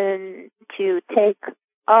open to take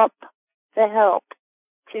up the help,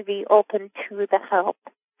 to be open to the help.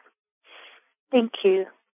 Thank you.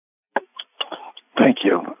 Thank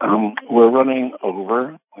you. We're running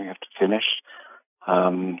over. We have to finish.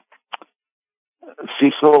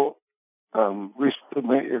 Cecil,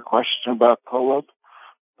 resubmit your question about Kolob.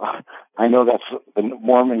 I know that's the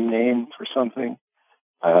Mormon name for something.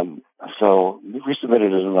 So resubmit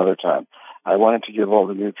it at another time. I wanted to give all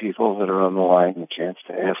the new people that are on the line a chance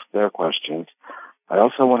to ask their questions. I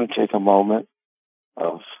also want to take a moment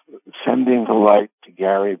of sending the light to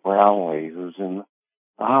Gary Brownlee, who's in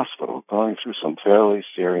the hospital going through some fairly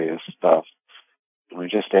serious stuff. We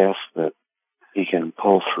just ask that he can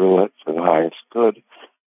pull through it for the highest good.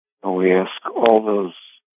 And we ask all those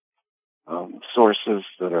sources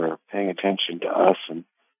that are paying attention to us and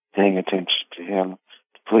paying attention to him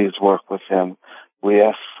to please work with him. We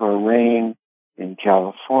ask for rain in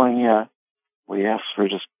California. We ask for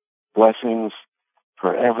just blessings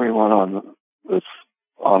for everyone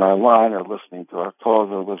on our line or listening to our calls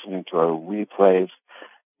or listening to our replays,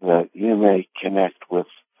 that you may connect with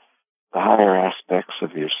the higher aspects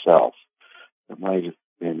of yourself that might have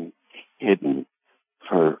been hidden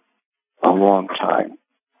for a long time.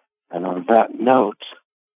 And on that note,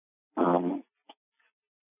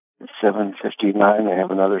 it's 7:59. I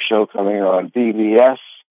have another show coming on BBS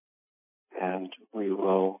and we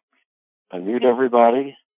will unmute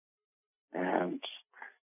everybody. And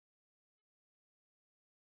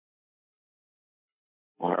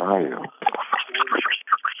where are you?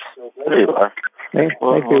 There you are. Thank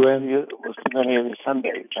you, Wynn. We'll see many of you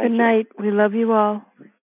Sunday. Good night. We love you all.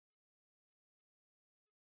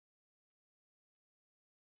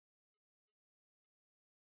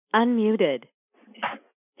 Unmuted.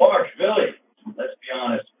 Mark, Billy, let's be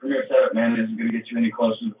honest. Premier setup, man, isn't going to get you any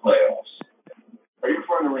closer to the playoffs. Are you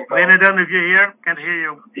referring to Rico? Benedon, if you're here, can't hear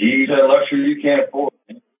you. He's a luxury you can't afford.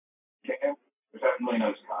 There's $7 million on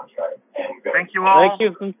his contract. And Thank you all. Thank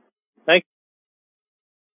you. Thank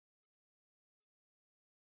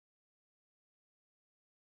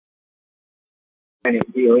Planet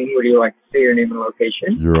Healing. Would you like to say your name and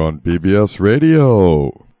location? You're on BBS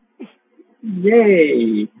Radio.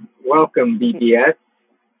 Yay! Welcome, BBS.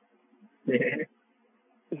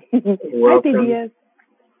 Welcome. Hi, BBS.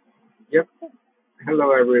 Yep.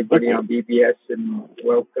 Hello, everybody on BBS, and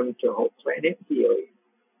welcome to Whole Planet Healing.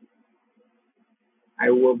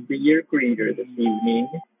 I will be your greeter this evening.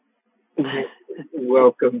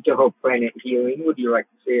 Welcome to Whole Planet Healing. Would you like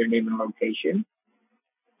to say your name and location?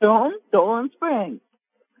 Dawn Springs.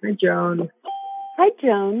 Hi, Joan. Hi,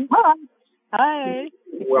 Joan. Hi. Hi.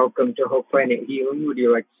 Welcome to Whole Planet Healing. Would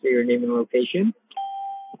you like to say your name and location?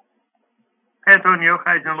 Hi, Antonio.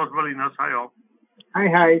 Hi, John Los Bolinos. Hi, all. Hi,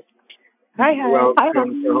 hi. Hi, hi.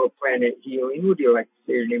 Welcome to Whole Planet Healing. Would you like to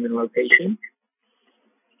say your name and location?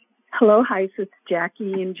 Hello, hi, it's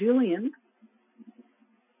Jackie and Julian.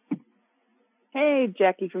 Hey,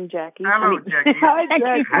 Jackie from Jackie. Hello, Jackie. Hi,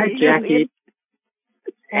 Jackie. Hi, Jackie.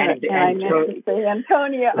 And I meant to say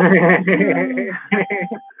Antonia.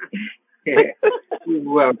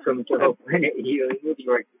 Welcome to Whole Planet Healing. Would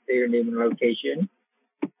you like to say your name and location?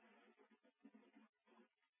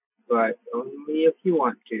 But only if you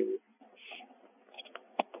want to.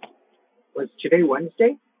 Was today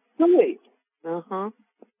Wednesday? Wait. Uh-huh.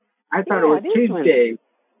 I thought it was Tuesday.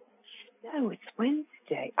 No, it's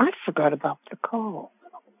Wednesday. I forgot about the call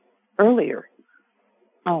earlier.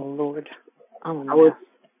 Oh, Lord. Oh, no.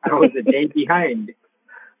 I was a day behind.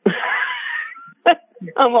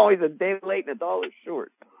 I'm always a day late and $1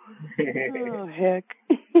 short. Oh, heck.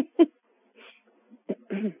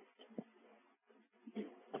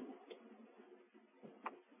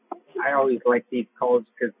 I always like these calls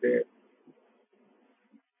because they're,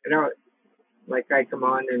 like I come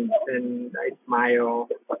on and then I smile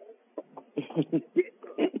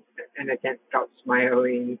and I can't stop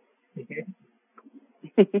smiling.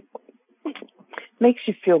 Makes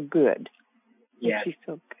you feel good. Yeah. Makes you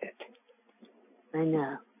feel good. I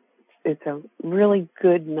know. It's a really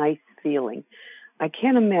good, nice feeling. I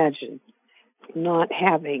can't imagine not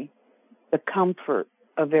having the comfort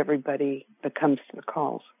of everybody that comes to the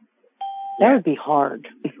calls. That would be hard.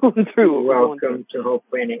 Welcome to Whole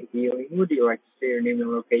Planet Healing. Would you like to say your name and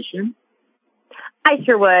location? I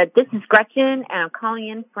sure would. This is Gretchen, and I'm calling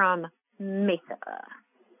in from Mesa.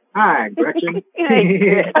 Hi, Gretchen.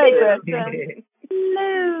 Hi, Gretchen.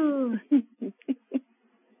 Hello.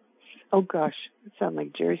 Oh, gosh. It sounds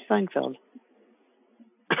like Jerry Seinfeld.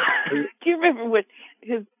 Do you remember what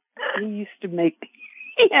he used to make?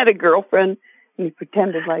 He had a girlfriend, and he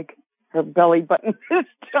pretended like her belly button was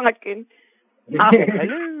talking.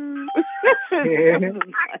 Hello.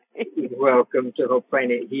 Welcome to Whole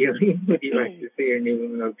Planet Healing. Would you like to say your name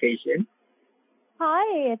and location?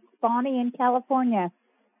 Hi, it's Bonnie in California.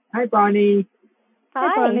 Hi, Bonnie.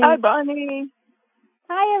 Hi. Bonnie. Hi, Bonnie.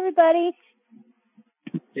 Hi, everybody.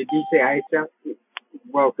 Did you say hi?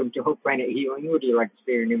 Welcome to Whole Planet Healing. Would you like to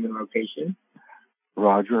say your name and location?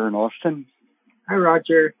 Roger in Austin. Hi,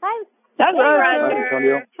 Roger. Hi. Hi, Roger. Hi,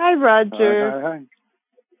 Antonio. Hi, Roger. Hi.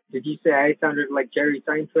 Did you say I sounded like Jerry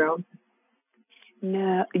Seinfeld?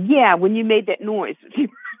 No. Yeah, when you made that noise.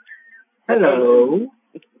 Hello.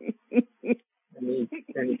 and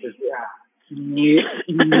he says,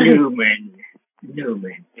 Newman.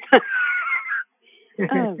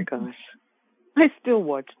 Oh, gosh. I still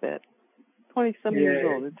watch that. 20-some years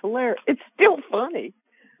old. It's hilarious. It's still funny.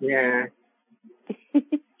 Yeah.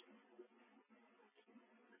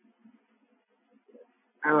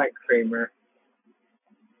 I like Kramer.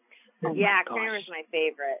 Oh yeah, Kramer's my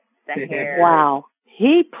favorite. The hair. Wow.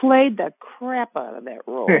 He played the crap out of that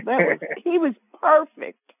role. He was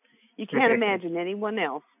perfect. You can't imagine anyone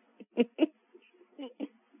else.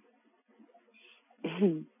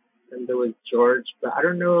 And there was George, but I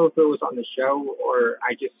don't know if it was on the show or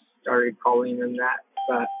I just started calling him that.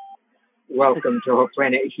 But welcome to Whole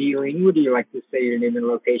Planet Healing. Would you like to say your name and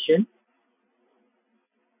location?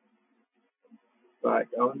 But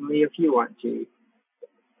only if you want to.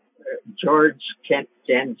 George can't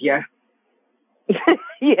stand ya.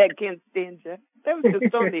 Yeah, can't stand you. That was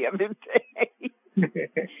just on the other day.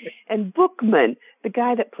 And Bookman, the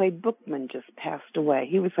guy that played Bookman, just passed away.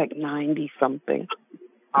 He was like 90-something.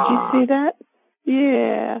 Did you see that?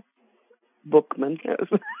 Yeah. Bookman.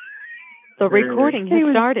 The recording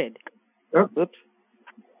has started. Oh, oops.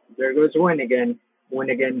 There goes Wynn again. Wynn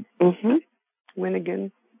again. Mm-hmm. Wynn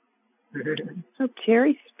again. So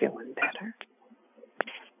Terry's feeling better.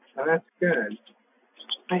 Oh, that's good.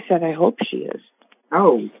 I said, I hope she is.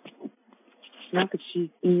 Oh. Not that she's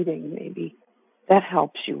eating, maybe. That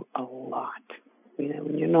helps you a lot. You know,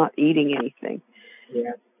 when you're not eating anything.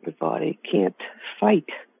 Yeah. The body can't fight.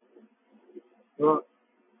 Well,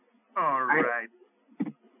 all right.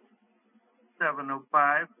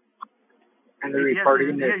 7:05. And the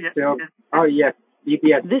recording is still... Oh, yes.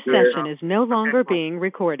 BBS This session is no longer being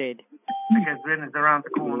recorded. I guess Wynn is around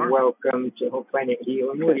the corner. Welcome to Whole Planet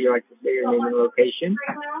Healing. Would you like to say your name and location?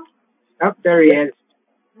 Oh, there he is.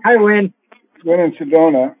 Hi, Wynn. Wynn in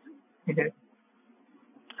Sedona.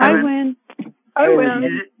 Hi, Wynn. Hi,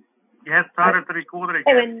 Wynn. You have started the recorder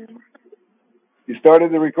again. You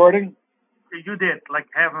started the recording? You did, like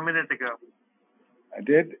half a minute ago. I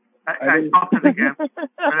did? I stopped it again, but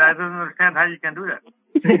I don't understand how you can do that.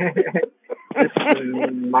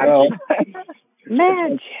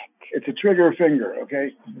 Magic. It's a trigger finger,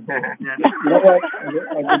 okay? Yeah. You know what?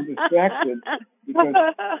 I've been distracted because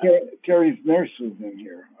Terry's nurse was in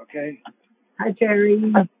here, okay? Hi, Terry.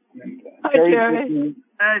 And, Hi, Terry's Terry. listening.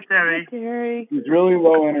 Hi, Terry. Hi, Terry. He's really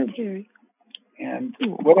low energy. And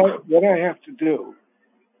what I have to do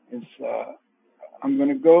is I'm going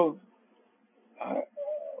to go...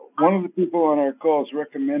 one of the people on our calls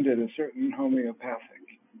recommended a certain homeopathic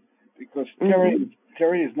because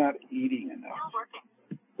Terry is not eating enough.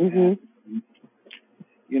 Mm-hmm.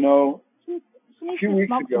 You know, a few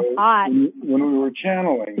weeks ago, when we were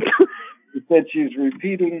channeling, he said she's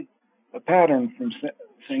repeating a pattern from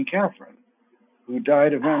St. Catherine, who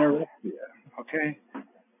died of anorexia, okay?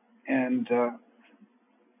 And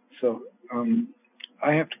so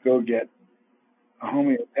I have to go get a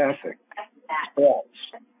homeopathic sprouts.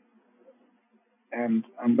 And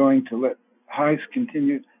I'm going to let Heis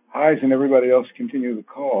and everybody else continue the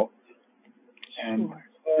call. And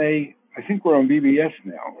play, I think we're on BBS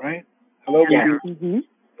now, right? Hello, yeah. BBS. Mm-hmm.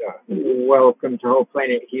 Yeah. Welcome to Whole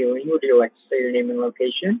Planet Healing. Would you like to say your name and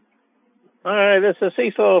location? Hi, this is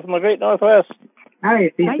Cecil from the Great Northwest.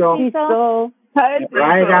 Hi, Cecil. Hi, Cecil. Hi,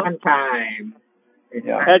 Right on time.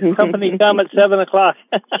 Yeah. Had company come at 7 o'clock.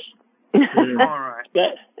 All right.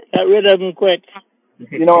 Got rid of them quick.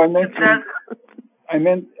 You know, I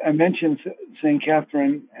mentioned St.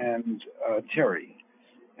 Catherine and Terry.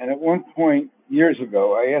 And at one point, years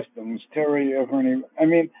ago, I asked them, was Terry ever any... I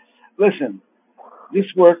mean, listen, this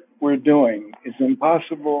work we're doing is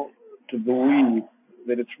impossible to believe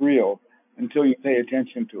that it's real until you pay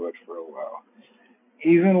attention to it for a while.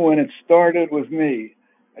 Even when it started with me,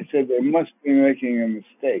 I said they must be making a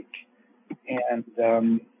mistake. And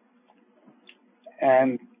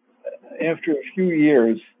after a few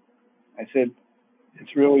years, I said, they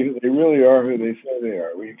really are who they say they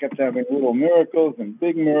are. We kept having little miracles and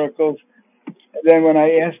big miracles. And then when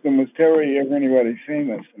I asked them, was Terry ever anybody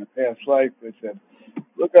famous in a past life, they said,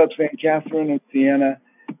 look up St. Catherine of Siena,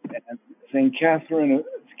 and St. Catherine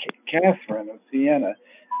of Siena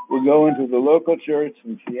would go into the local church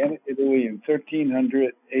in Siena, Italy in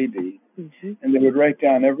 1300 AD, and they would write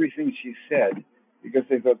down everything she said because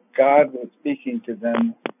they thought God was speaking to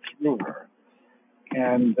them through her.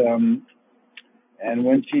 And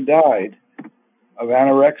when she died of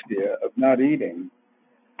anorexia, of not eating,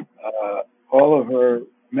 all of her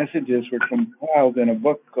messages were compiled in a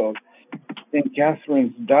book called St.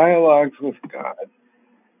 Catherine's Dialogues with God.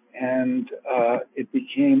 And it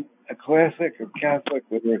became a classic of Catholic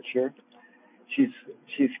literature.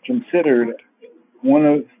 She's considered one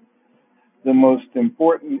of the most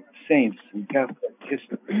important saints in Catholic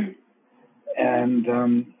history.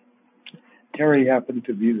 And Terry happened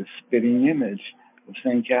to be the spitting image of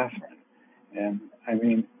St. Catherine. And I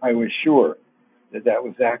mean, I was sure that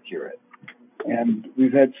was accurate. And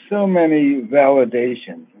we've had so many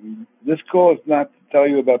validations. And this call is not to tell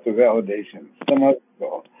you about the validations, some other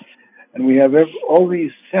call. And we have all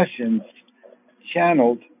these sessions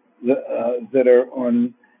channeled that are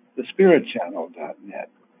on the spiritchannel.net.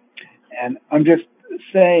 And I'm just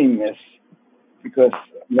saying this because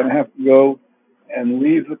I'm going to have to go and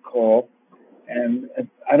leave the call, and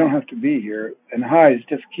I don't have to be here. And Heis,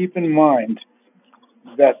 just keep in mind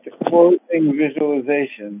that the closing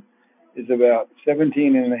visualization is about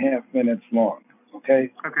 17 and a half minutes long,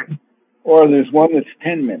 okay? Okay. Or there's one that's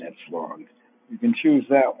 10 minutes long. You can choose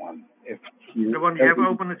that one. The one you have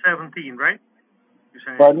open is 17, right? You're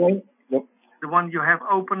saying? Pardon me? The one you have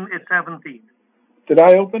open is 17. Did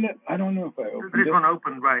I open it? I don't know if I opened it. This one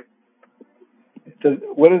open, right?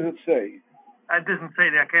 What does it say? It doesn't say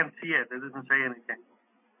that. I can't see it. It doesn't say anything.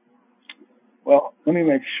 Well, let me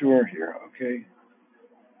make sure here, okay?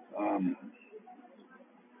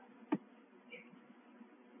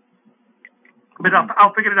 But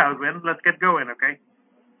I'll figure it out, Wynn. Let's get going, okay?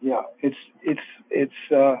 Yeah,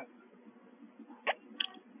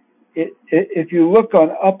 if you look on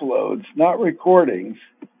uploads, not recordings,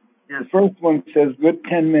 yes. The first one says good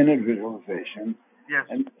 10-minute visualization. Yes.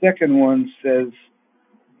 And the second one says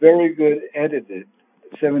very good edited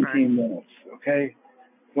 17 minutes, okay?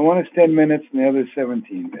 The one is 10 minutes and the other is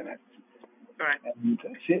 17 minutes. Right. And,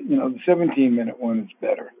 the 17-minute one is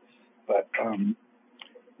better. But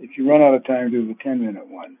if you run out of time, do the 10-minute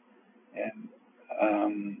one. And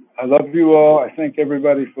I love you all. I thank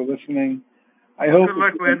everybody for listening. Good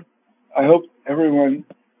luck, Wynn. I hope everyone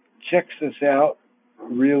checks us out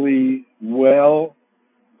really well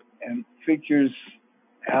and figures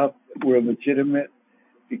out we're legitimate,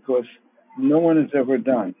 because no one has ever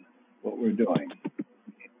done what we're doing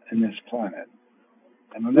in this planet.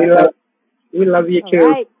 And we love you too. All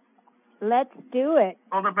right. Let's do it.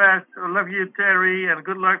 All the best. I love you, Terry, and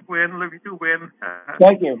good luck, Wynn. Love you too, Wynn.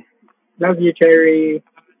 Thank you. Love you, Terry.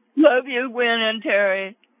 Love you, Wynn and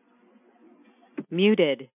Terry.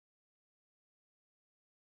 Muted.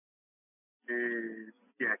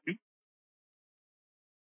 Jackie.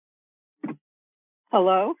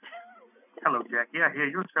 Hello? Hello, Jackie. I hear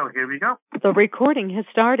you. So here we go. The recording has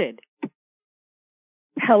started.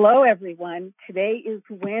 Hello, everyone. Today is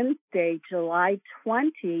Wednesday, July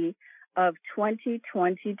 20 of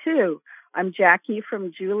 2022. I'm Jackie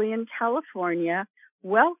from Julian, California.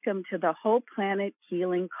 Welcome to the Whole Planet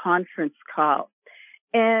Healing Conference Call.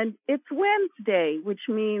 And it's Wednesday, which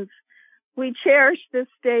means we cherish this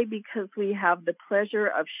day because we have the pleasure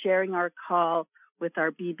of sharing our call with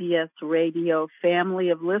our BBS Radio family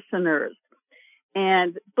of listeners.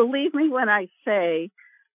 And believe me when I say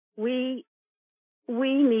we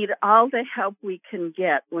need all the help we can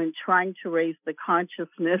get when trying to raise the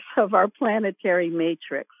consciousness of our planetary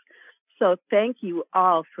matrix. So thank you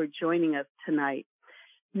all for joining us tonight.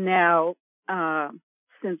 Now,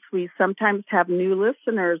 since we sometimes have new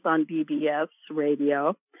listeners on BBS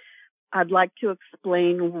Radio, I'd like to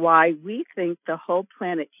explain why we think the Whole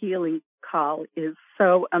Planet Healing Call is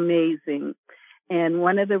so amazing. And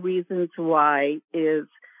one of the reasons why is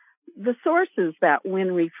the sources that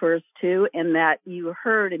Wynn refers to and that you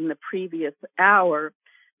heard in the previous hour.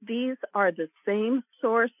 These are the same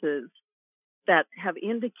sources that have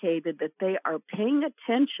indicated that they are paying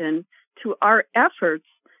attention to our efforts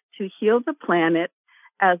to heal the planet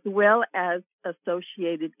as well as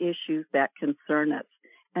associated issues that concern us,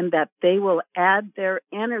 and that they will add their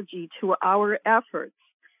energy to our efforts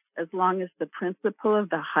as long as the principle of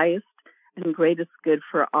the highest and greatest good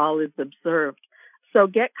for all is observed. So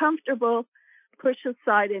get comfortable, push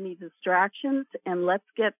aside any distractions, and let's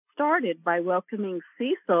get started by welcoming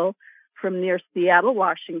Cecil from near Seattle,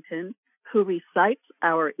 Washington, who recites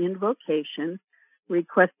our invocation,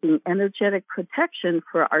 requesting energetic protection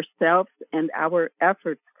for ourselves and our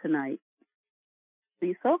efforts tonight.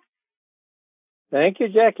 Cecil? Thank you,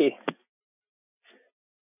 Jackie.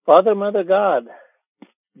 Father, Mother, God,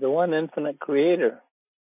 the one infinite creator,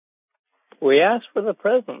 we ask for the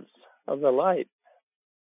presence of the light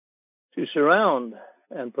to surround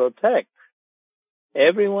and protect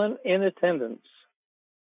everyone in attendance,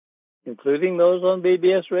 including those on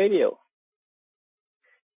BBS Radio.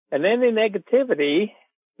 And any negativity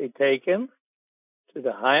be taken to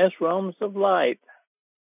the highest realms of light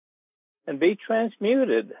and be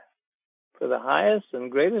transmuted for the highest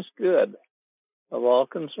and greatest good of all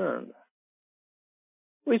concerned.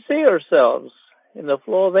 We see ourselves in the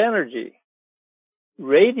flow of energy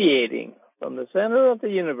radiating from the center of the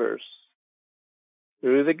universe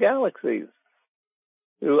through the galaxies,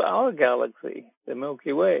 through our galaxy, the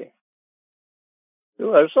Milky Way,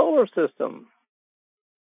 through our solar system,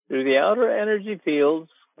 through the outer energy fields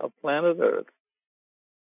of planet Earth,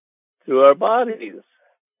 through our bodies,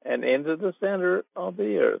 and into the center of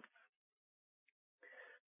the Earth.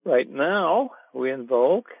 Right now, we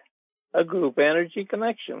invoke a group energy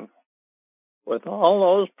connection with all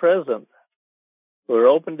those present who are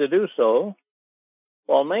open to do so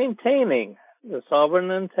while maintaining the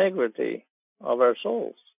sovereign integrity of our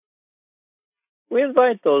souls. We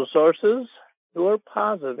invite those sources who are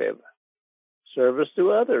positive, service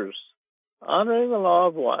to others, honoring the law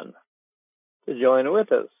of one, to join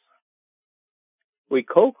with us We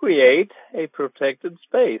co-create a protected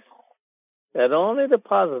space that only the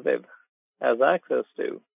positive has access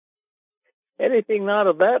to. Anything not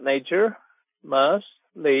of that nature must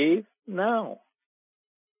leave now.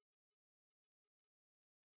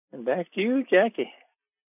 And back to you, Jackie.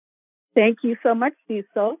 Thank you so much,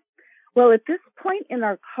 Cecil. Well, at this point in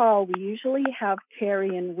our call, we usually have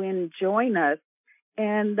Terry and Wynn join us,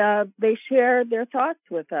 and they share their thoughts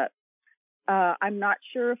with us. I'm not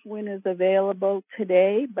sure if Wynn is available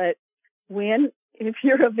today, but Wynn, if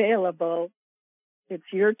you're available, it's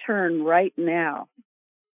your turn right now.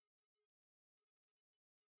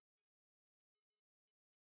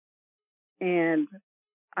 And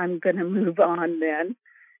I'm going to move on then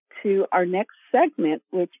to our next segment,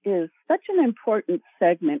 which is such an important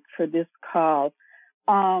segment for this call.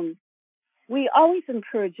 We always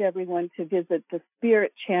encourage everyone to visit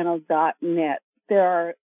thespiritchannel.net. There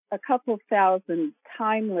are a couple thousand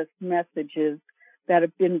timeless messages that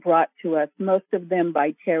have been brought to us, most of them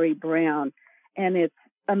by Terry Brown, and it's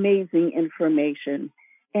amazing information.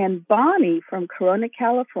 And Bonnie from Corona,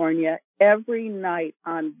 California, every night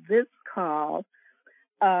on this call,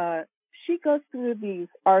 she goes through these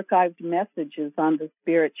archived messages on the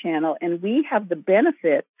Spirit Channel, and we have the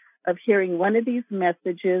benefit of hearing one of these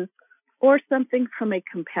messages or something from a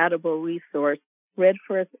compatible resource read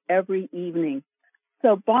for us every evening.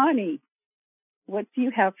 So, Bonnie, what do you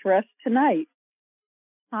have for us tonight?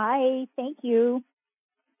 Hi, thank you.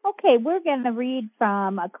 Okay, we're going to read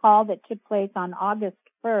from a call that took place on August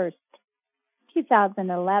 1st,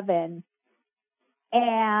 2011.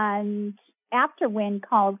 And after Wynn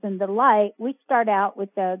calls in the light, we start out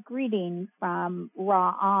with a greeting from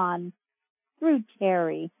Ra On through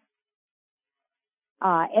Terry.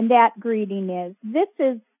 And that greeting is, "This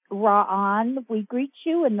is Ra On. We greet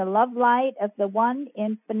you in the love light of the one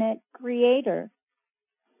infinite creator.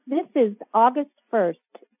 This is August 1st,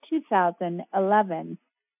 2011.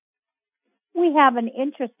 We have an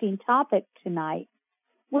interesting topic tonight,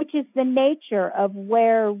 which is the nature of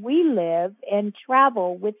where we live and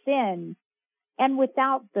travel within and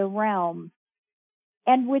without the realm,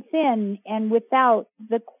 and within and without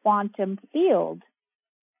the quantum field.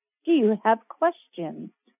 Do you have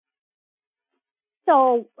questions?"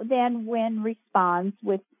 So then Wynn responds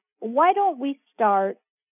with, "Why don't we start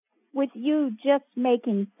with you just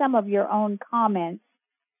making some of your own comments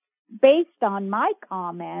based on my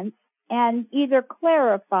comments and either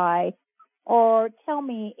clarify or tell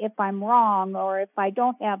me if I'm wrong or if I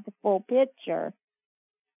don't have the full picture.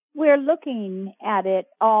 We're looking at it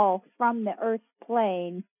all from the earth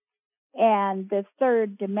plane and the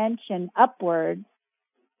third dimension upwards,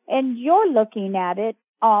 and you're looking at it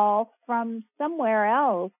all from somewhere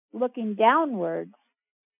else looking downwards.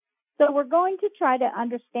 So we're going to try to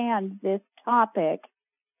understand this topic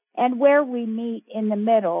and where we meet in the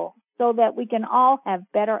middle so that we can all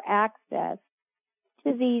have better access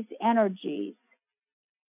to these energies."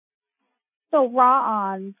 So Ra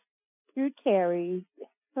On through Terry's,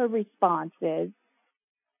 her response is,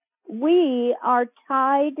 "We are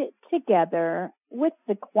tied together with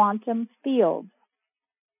the quantum field.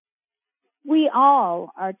 We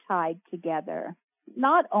all are tied together,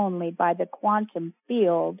 not only by the quantum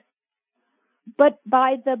field, but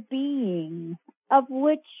by the being of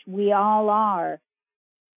which we all are,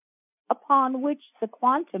 upon which the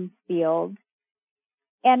quantum field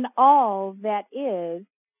and all that is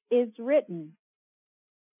written.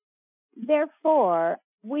 Therefore,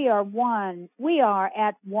 we are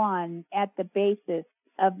at one at the basis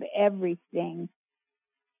of everything,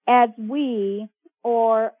 as we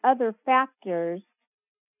or other factors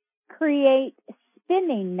create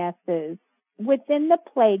spinningness within the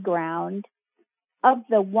playground of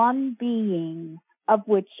the one being of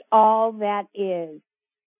which all that is.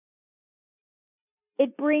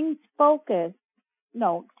 It brings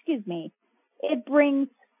it brings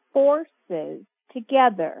forces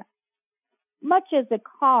together, much as a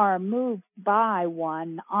car moves by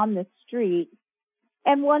one on the street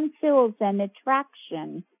and one feels an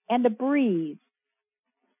attraction and a breeze,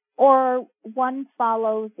 or one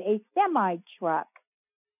follows a semi-truck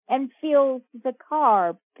and feels the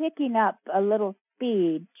car picking up a little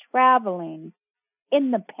speed, traveling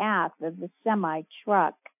in the path of the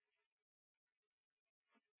semi-truck.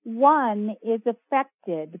 One is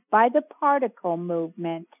affected by the particle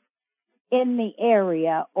movement in the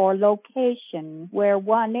area or location where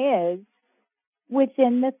one is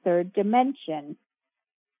within the third dimension,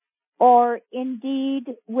 or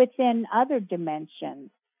indeed within other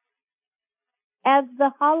dimensions. As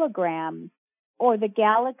the hologram or the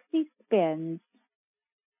galaxy spins,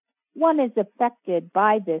 one is affected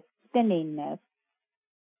by this spinningness.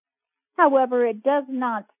 However, it does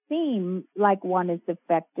not seem like one is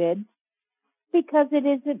affected because it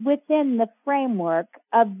is within the framework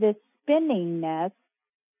of the spinningness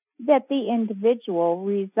that the individual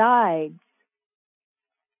resides.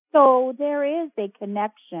 So there is a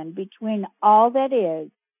connection between all that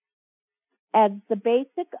is as the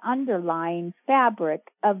basic underlying fabric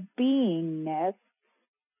of beingness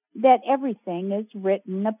that everything is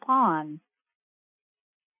written upon.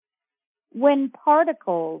 When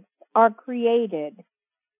particles are created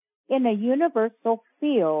in a universal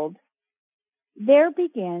field, there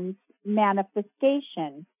begins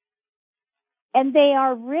manifestation, and they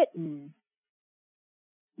are written.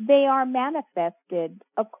 They are manifested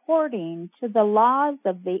according to the laws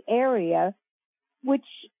of the area which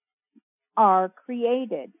are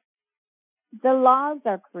created. The laws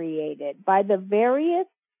are created by the various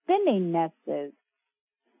spinningnesses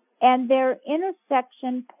and their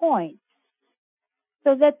intersection points,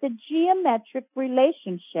 so that the geometric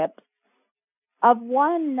relationship of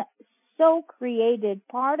one so created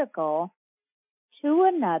particle to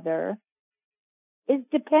another is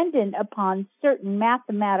dependent upon certain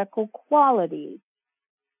mathematical qualities,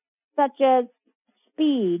 such as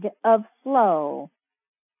speed of flow,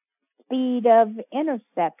 speed of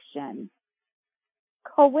intersection,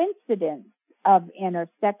 coincidence of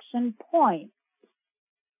intersection points,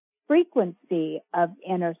 frequency of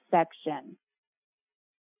intersection.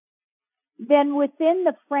 Then within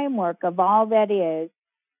the framework of all that is,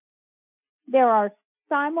 there are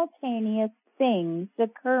simultaneous things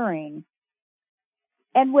occurring.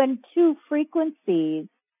 And when two frequencies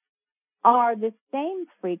are the same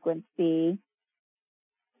frequency,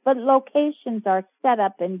 but locations are set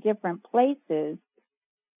up in different places,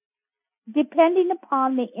 depending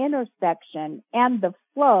upon the intersection and the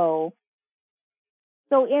flow,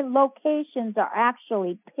 so in locations are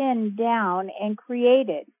actually pinned down and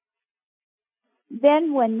created.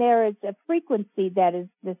 Then when there is a frequency that is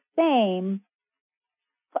the same,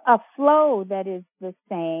 a flow that is the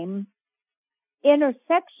same,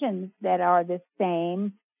 intersections that are the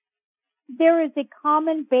same, there is a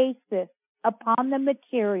common basis upon the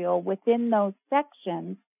material within those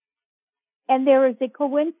sections, and there is a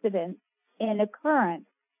coincidence in occurrence.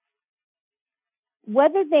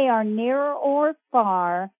 Whether they are near or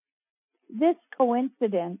far, this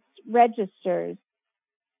coincidence registers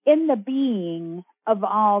in the being of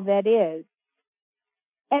all that is.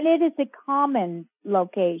 And it is a common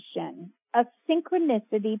location, a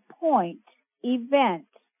synchronicity point, event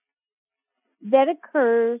that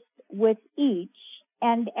occurs with each,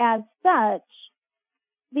 and as such,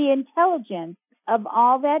 the intelligence of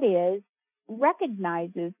all that is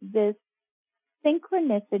recognizes this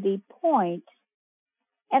synchronicity point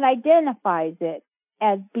and identifies it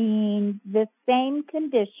as being the same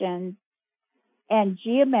conditions and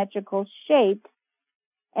geometrical shapes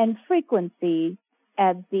and frequencies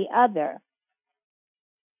as the other.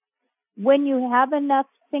 When you have enough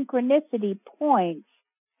synchronicity points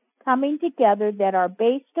coming together that are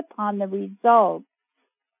based upon the results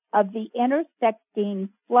of the intersecting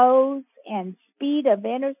flows and speed of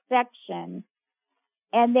intersection,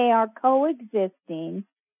 and they are coexisting,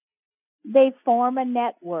 they form a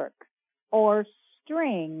network or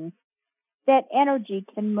string that energy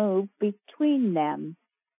can move between them,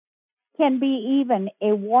 can be even a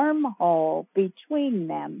wormhole between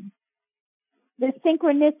them. The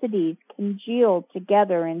synchronicities congeal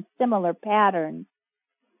together in similar patterns,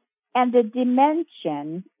 and a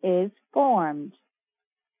dimension is formed.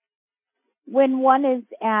 When one is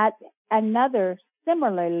at another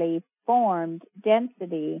similarly formed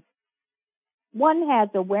density, one has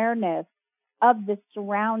awareness of the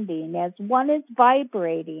surrounding as one is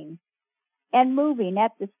vibrating and moving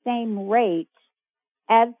at the same rate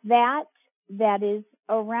as that is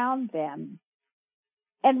around them.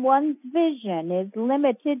 And one's vision is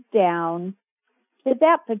limited down to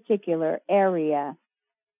that particular area.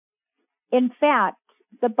 In fact,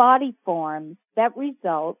 the body forms that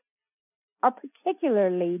result are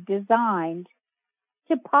particularly designed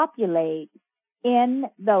to populate in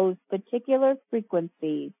those particular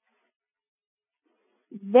frequencies.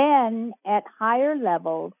 Then, at higher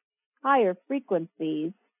levels, higher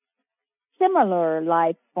frequencies, similar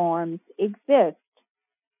life forms exist,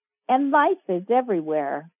 and life is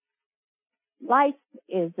everywhere. Life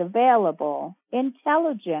is available.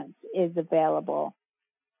 Intelligence is available.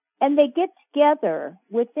 And they get together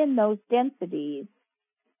within those densities.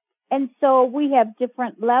 And so we have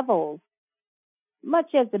different levels,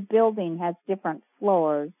 much as a building has different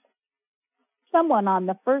floors. Someone on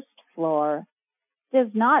the first floor does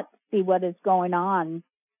not see what is going on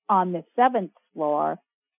the seventh floor,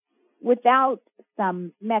 without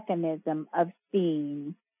some mechanism of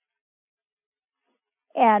seeing.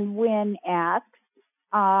 And Wynn asks,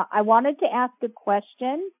 I wanted to ask a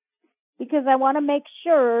question because I want to make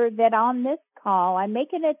sure that on this call I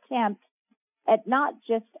make an attempt at not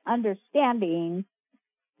just understanding,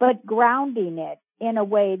 but grounding it in a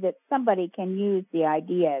way that somebody can use the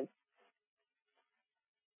ideas.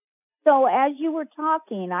 So as you were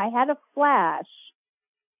talking, I had a flash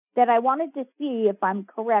that I wanted to see if I'm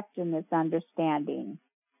correct in this understanding.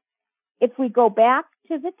 If we go back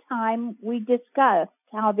to the time we discussed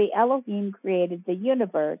how the Elohim created the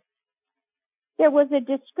universe, there was a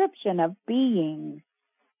description of beings,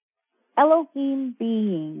 Elohim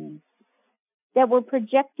beings, that were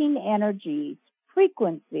projecting energies,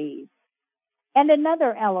 frequencies, and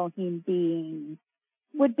another Elohim being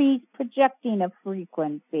would be projecting a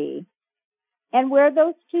frequency. And where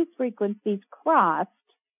those two frequencies crossed,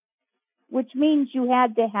 which means you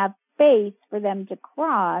had to have space for them to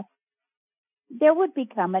cross, there would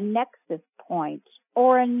become a nexus point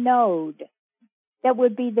or a node that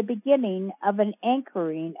would be the beginning of an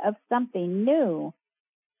anchoring of something new.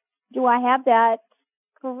 Do I have that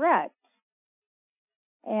correct?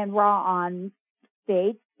 And Ra-On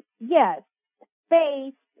states, yes,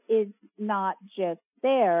 space is not just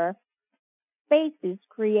there. Space is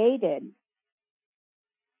created.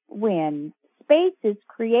 When space is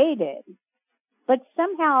created, but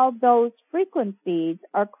somehow those frequencies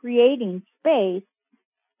are creating space,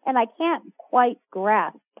 and I can't quite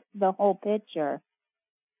grasp the whole picture.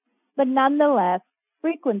 But nonetheless,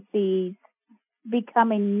 frequencies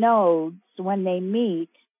becoming nodes when they meet,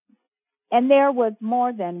 and there was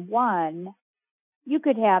more than one. You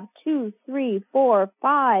could have 2, 3, 4,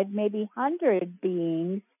 5, maybe 100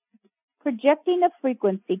 beings projecting a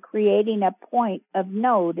frequency, creating a point of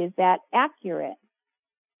node. Is that accurate?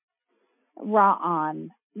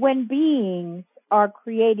 Ra-On. When beings are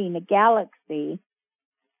creating a galaxy,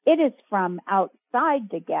 it is from outside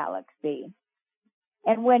the galaxy.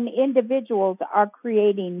 And when individuals are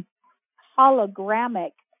creating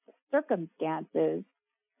hologramic circumstances,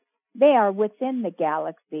 they are within the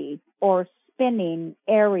galaxy or spinning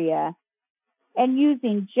area and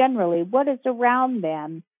using generally what is around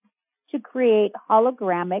them to create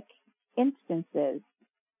hologramic instances.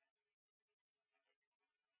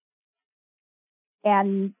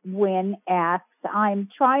 And Wynn asks, I'm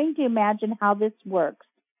trying to imagine how this works.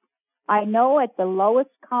 I know at the lowest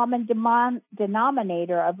common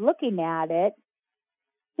denominator of looking at it,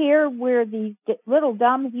 here we're these little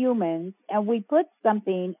dumb humans and we put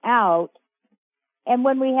something out, and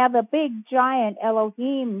when we have a big giant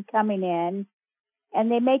Elohim coming in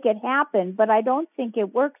and they make it happen, but I don't think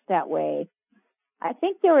it works that way. I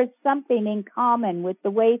think there is something in common with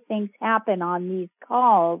the way things happen on these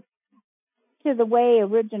calls to the way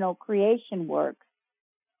original creation works.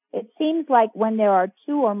 It seems like when there are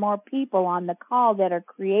 2 or more people on the call that are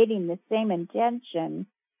creating the same intention,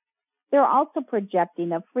 they're also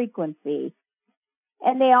projecting a frequency.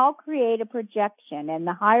 And they all create a projection, and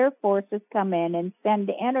the higher forces come in and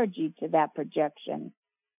send energy to that projection.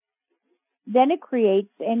 Then it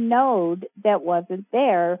creates a node that wasn't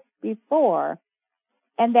there before,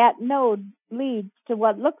 and that node leads to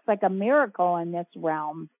what looks like a miracle in this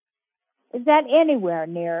realm. Is that anywhere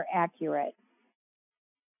near accurate?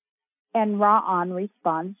 And Ra-On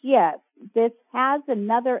responds, yes, this has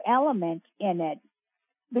another element in it,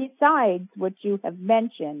 besides what you have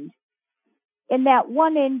mentioned, in that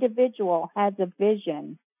one individual has a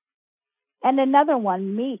vision, and another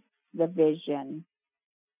one meets the vision.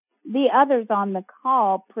 The others on the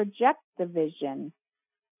call project the vision,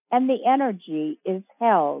 and the energy is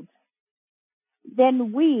held.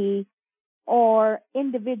 Then we, or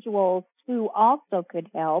individuals who also could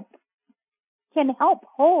help, can help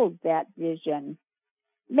hold that vision,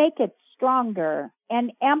 make it stronger,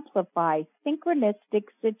 and amplify synchronistic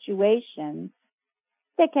situations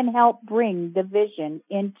that can help bring the vision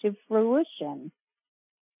into fruition.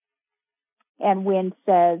 And Wynn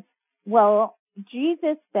says, well,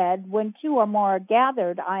 Jesus said, when 2 or more are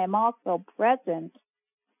gathered, I am also present.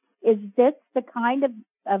 Is this the kind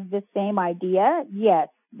of the same idea? Yes,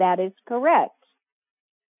 that is correct.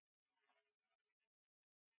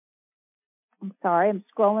 I'm sorry, I'm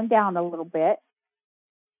scrolling down a little bit.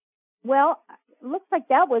 Well, it looks like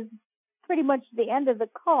that was pretty much the end of the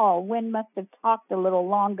call. Wynn must have talked a little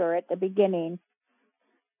longer at the beginning.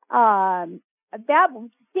 That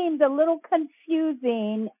seemed a little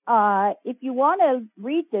confusing. If you want to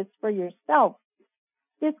read this for yourself,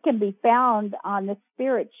 this can be found on the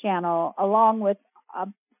Spirit Channel, along with a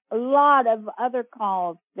lot of other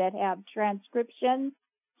calls that have transcriptions.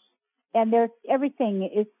 and everything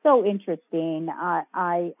is so interesting.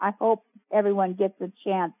 I hope everyone gets a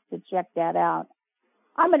chance to check that out.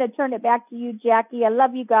 I'm going to turn it back to you, Jackie. I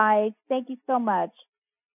love you guys. Thank you so much.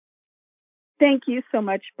 Thank you so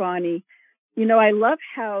much, Bonnie. You know, I love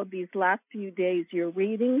how these last few days your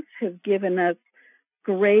readings have given us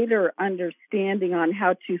greater understanding on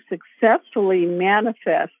how to successfully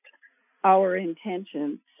manifest our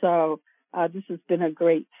intentions. So this has been a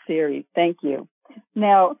great series. Thank you.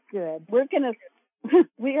 Now, good.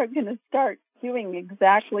 we are gonna start doing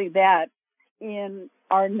exactly that in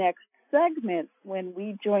our next segment when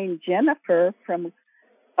we join Jennifer from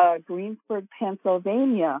Greensburg,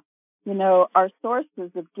 Pennsylvania. You know, our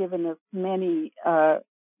sources have given us many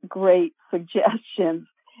great suggestions,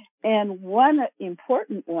 and one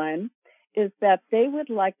important one is that they would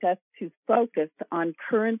like us to focus on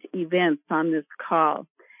current events on this call.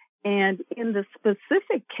 And in the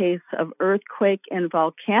specific case of earthquake and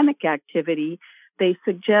volcanic activity, they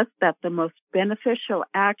suggest that the most beneficial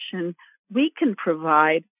action we can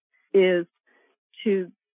provide is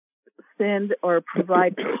to send or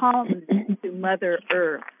provide calmness to Mother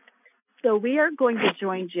Earth. So we are going to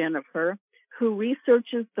join Jennifer, who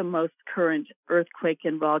researches the most current earthquake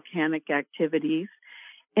and volcanic activities.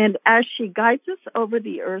 And as she guides us over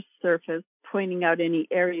the Earth's surface, pointing out any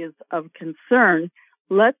areas of concern,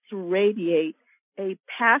 let's radiate a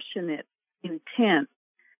passionate intent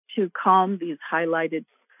to calm these highlighted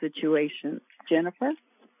situations. Jennifer?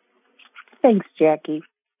 Thanks, Jackie.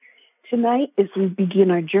 Tonight, as we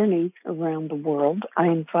begin our journey around the world, I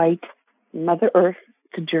invite Mother Earth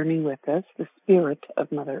to journey with us, the spirit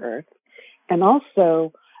of Mother Earth, and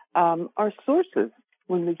also our sources.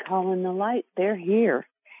 When we call in the light, they're here,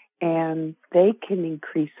 and they can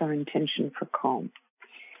increase our intention for calm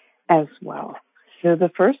as well. So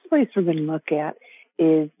the first place we're going to look at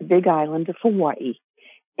is the Big Island of Hawaii.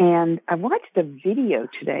 And I watched a video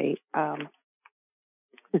today. I'm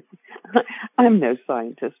no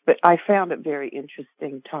scientist, but I found it very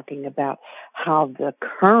interesting talking about how the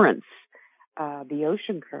currents, the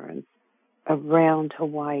ocean currents around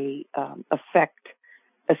Hawaii affect,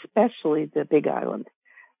 especially the Big Island,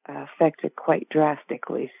 affect it quite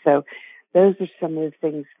drastically. So those are some of the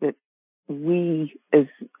things that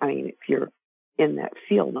if you're in that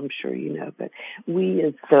field, I'm sure you know, but we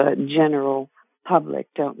as the general public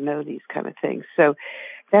don't know these kind of things. So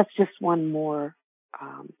that's just one more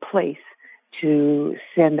place to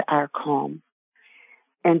send our calm.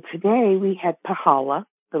 And today we had Pahala,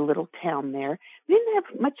 the little town there. We didn't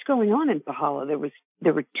have much going on in Pahala.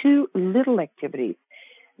 There were two little activities.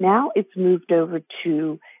 Now it's moved over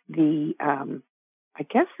to the, I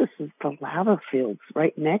guess this is the lava fields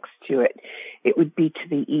right next to it. It would be to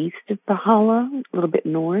the east of Pahala, a little bit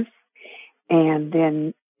north. And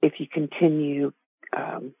then if you continue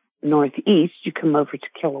northeast, you come over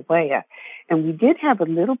to Kilauea. And we did have a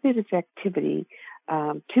little bit of activity,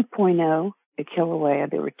 2.0 at Kilauea.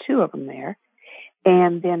 There were two of them there.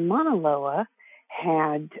 And then Mauna Loa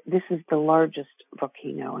this is the largest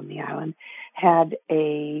volcano on the island, had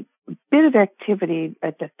a bit of activity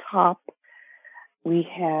at the top. We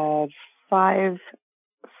had 5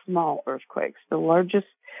 small earthquakes, the largest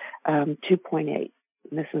 2.8.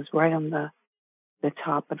 This is right on the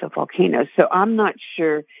top of the volcano. So I'm not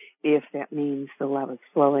sure if that means the lava is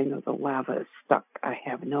flowing or the lava is stuck. I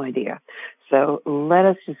have no idea. So let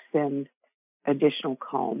us just send additional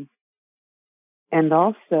calm. And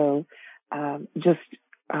also, just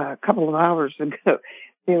a couple of hours ago,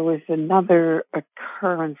 there was another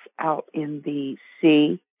occurrence out in the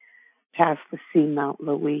sea, past the sea, Mount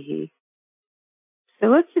Loihi. So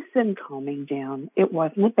let's just send calming down. It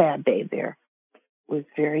wasn't a bad day there. It was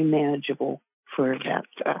very manageable for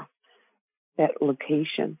that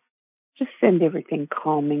location. Just send everything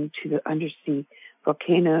calming to the undersea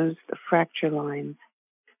volcanoes, the fracture lines,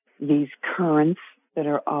 these currents that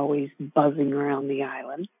are always buzzing around the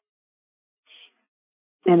island.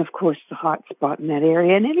 And, of course, the hot spot in that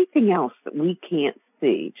area and anything else that we can't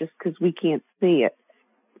see. Just because we can't see it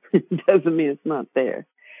doesn't mean it's not there.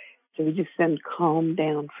 So we just send calm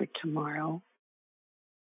down for tomorrow.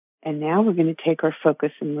 And now we're going to take our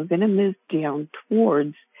focus and we're going to move down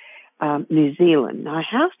towards New Zealand. Now, I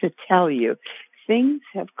have to tell you, things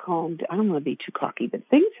have calmed. I don't want to be too cocky, but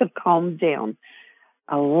things have calmed down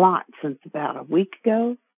a lot since about a week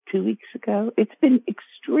ago, 2 weeks ago. It's been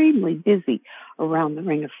extremely busy around the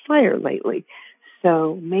Ring of Fire lately.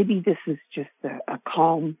 So maybe this is just a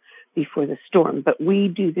calm before the storm. But we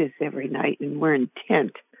do this every night, and we're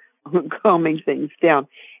intent on calming things down.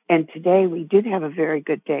 And today we did have a very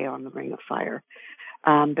good day on the Ring of Fire.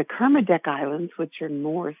 The Kermadec Islands, which are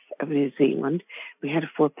north of New Zealand, we had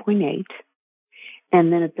a 4.8.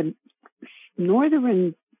 And then at the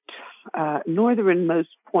northernmost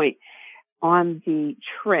point on the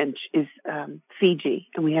trench is Fiji,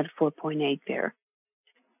 and we had a 4.8 there.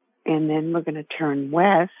 And then we're going to turn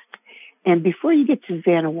west. And before you get to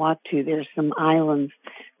Vanuatu, there's some islands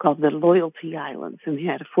called the Loyalty Islands, and we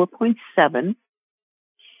had a 4.7.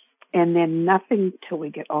 And then nothing till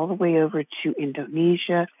we get all the way over to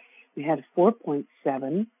Indonesia. We had a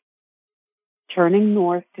 4.7. Turning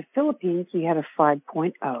north to Philippines, we had a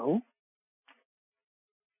 5.0.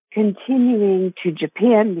 Continuing to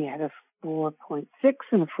Japan, we had a 4.6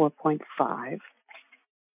 and a 4.5.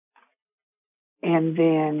 And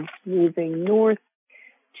then moving north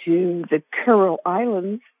to the Kuril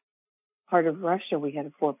Islands, part of Russia, we had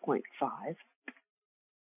a 4.5.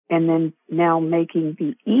 And then now making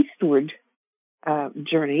the eastward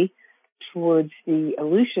journey towards the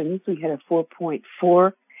Aleutians, we had a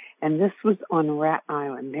 4.4, and this was on Rat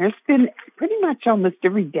Island. There's been pretty much almost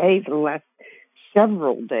every day for the last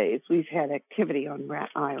several days we've had activity on Rat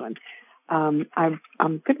Island. I'm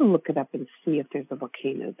going to look it up and see if there's a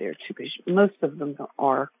volcano there too, because most of them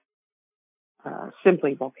are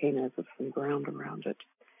simply volcanoes with some ground around it.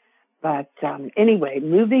 But anyway,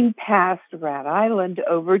 moving past Rat Island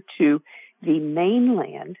over to the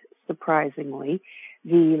mainland, surprisingly,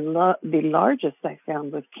 the largest I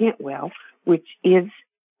found was Cantwell, which is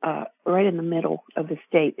right in the middle of the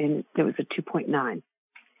state, and there was a 2.9.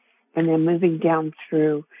 And then moving down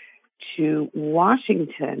through to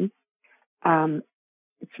Washington,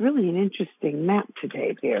 it's really an interesting map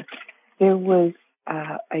today there. There was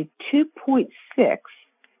a 2.6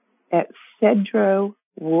 at Cedro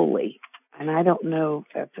Woolley, and I don't know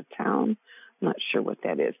if that's a town. I'm not sure what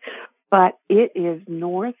that is, but it is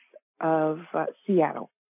north of Seattle.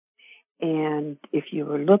 And if you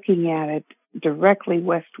were looking at it directly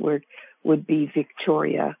westward, would be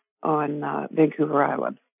Victoria on Vancouver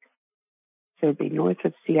Island. So it'd be north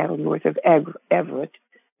of Seattle, north of Everett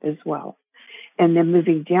as well. And then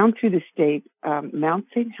moving down through the state, Mount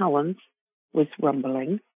St. Helens was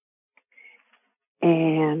rumbling.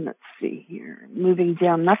 And let's see here, moving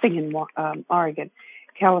down, nothing in Oregon.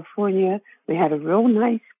 California, we had a real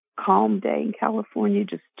nice calm day in California,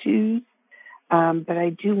 just 2. But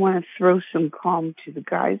I do want to throw some calm to the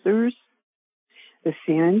geysers, the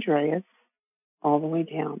San Andreas, all the way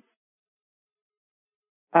down.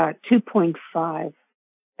 2.5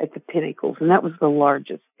 at the Pinnacles, and that was the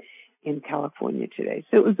largest in California today.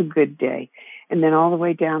 So it was a good day. And then all the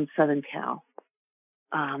way down Southern Cal.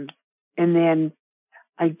 And then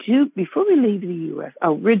I do, before we leave the U.S.,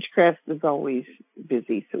 Ridgecrest is always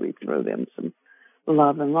busy, so we throw them some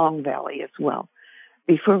love, and Long Valley as well.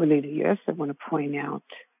 Before we leave the U.S., I want to point out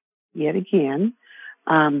yet again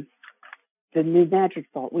the New Magic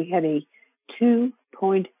Vault. We had a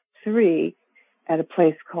 2.3 at a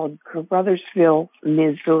place called Caruthersville,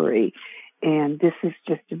 Missouri, and this is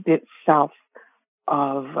just a bit south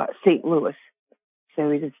of St. Louis. So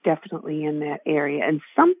it is definitely in that area, and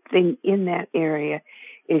something in that area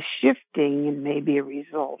is shifting and maybe a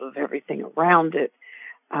result of everything around it.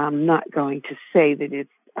 I'm not going to say that it's,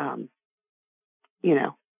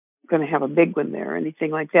 going to have a big one there or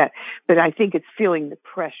anything like that, but I think it's feeling the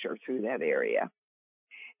pressure through that area.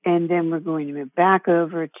 And then we're going to move back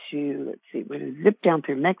over to, let's see, we're going to zip down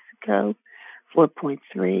through Mexico,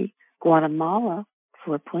 4.3, Guatemala,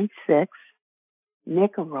 4.6,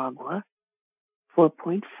 Nicaragua,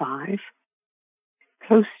 4.5,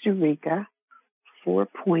 Costa Rica,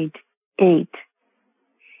 4.8,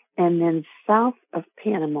 and then south of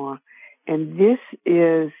Panama, and this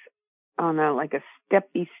is on a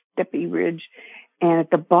steppy ridge, and at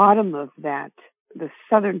the bottom of that, the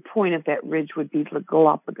southern point of that ridge would be the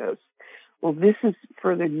Galapagos. Well, this is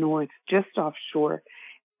further north, just offshore.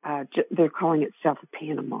 They're calling it south of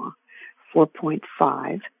Panama,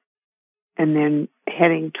 4.5, and then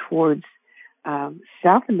heading towards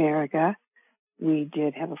South America, we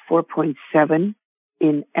did have a 4.7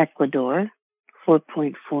 in Ecuador,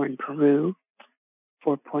 4.4 in Peru,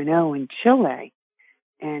 4.0 in Chile.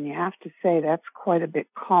 And you have to say that's quite a bit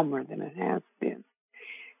calmer than it has been.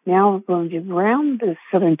 Now we're going to round the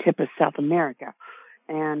southern tip of South America.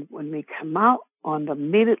 And when we come out on the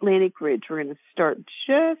mid-Atlantic ridge, we're going to start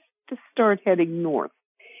heading north.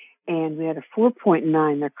 And we had a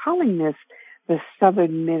 4.9. They're calling this the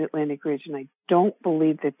southern mid-Atlantic ridge, and I don't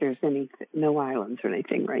believe that there's no islands or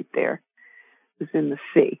anything right there. It's in the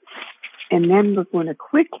sea. And then we're going to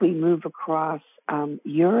quickly move across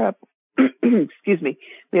Europe. Excuse me.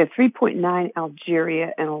 We have 3.9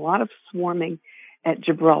 Algeria and a lot of swarming at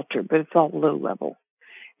Gibraltar, but it's all low level.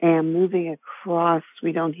 And moving across,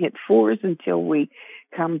 we don't hit 4s until we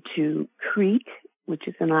come to Crete, which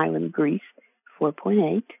is an island, Greece,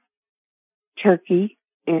 4.8. Turkey,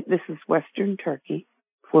 and this is Western Turkey,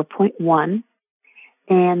 4.1.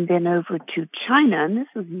 And then over to China, and this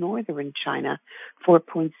is Northern China,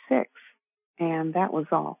 4.6. And that was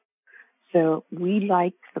all. So we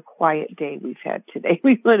like the quiet day we've had today.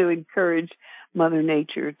 We want to encourage Mother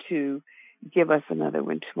Nature to give us another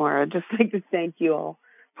one tomorrow. I'd just like to thank you all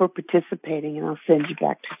for participating, and I'll send you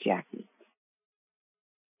back to Jackie.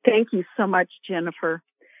 Thank you so much, Jennifer.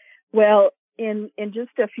 Well, in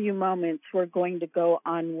just a few moments, we're going to go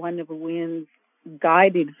on one of Wynn's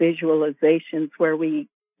guided visualizations where we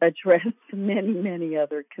address many, many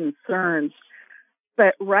other concerns.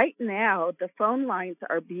 But right now, the phone lines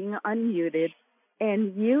are being unmuted,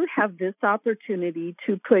 and you have this opportunity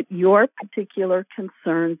to put your particular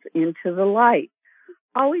concerns into the light,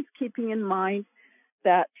 always keeping in mind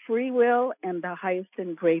that free will and the highest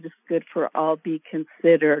and greatest good for all be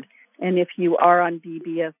considered. And if you are on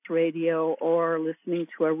BBS radio or listening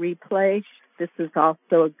to a replay, this is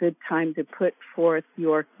also a good time to put forth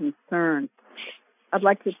your concerns. I'd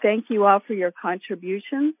like to thank you all for your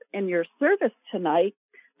contributions and your service tonight.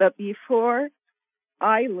 But before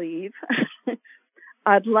I leave,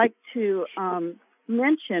 I'd like to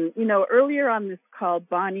mention, earlier on this call,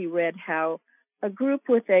 Bonnie read how a group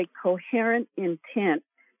with a coherent intent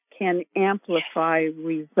can amplify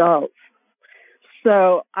results.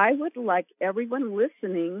 So I would like everyone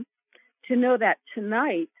listening to know that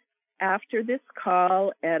tonight, after this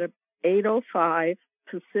call at 8:05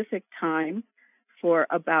 Pacific time for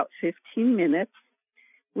about 15 minutes,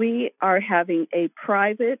 we are having a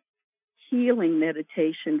private healing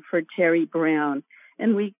meditation for Terry Brown,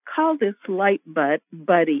 and we call this Light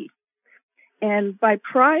Buddy. And by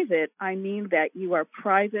private, I mean that you are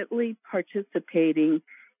privately participating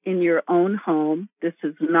in your own home. This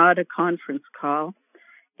is not a conference call.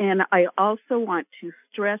 And I also want to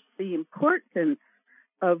stress the importance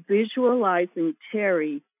of visualizing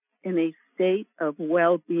Terry in a state of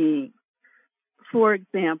well-being. For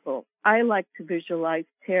example, I like to visualize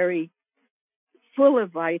Terry full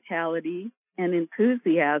of vitality and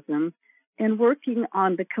enthusiasm and working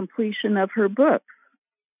on the completion of her book.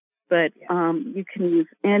 But you can use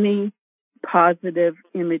any positive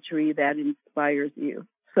imagery that inspires you.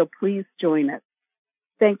 So please join us.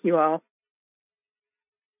 Thank you all.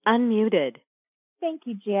 Unmuted. Thank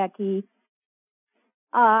you, Jackie.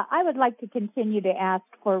 I would like to continue to ask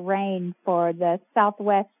for rain for the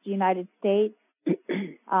Southwest United States,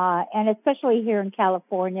 and especially here in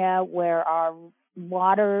California where our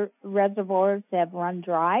water reservoirs have run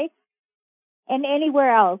dry, and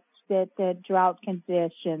anywhere else that the drought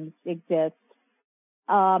conditions exist.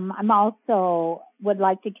 I'm also would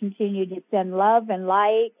like to continue to send love and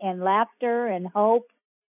light and laughter and hope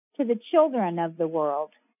to the children of the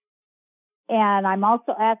world. And I'm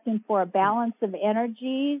also asking for a balance of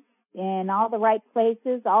energies in all the right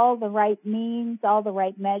places, all the right means, all the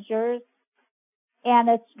right measures, and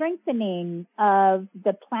a strengthening of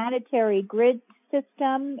the planetary grid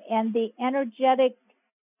system and the energetic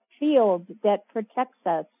field that protects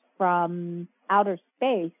us from outer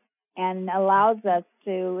space and allows us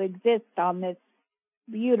to exist on this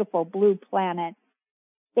beautiful blue planet.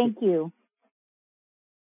 Thank you.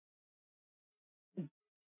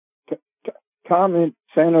 Comment,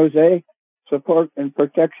 San Jose, support and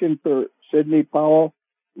protection for Sidney Powell,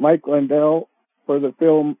 Mike Lindell for the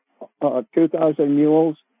film 2000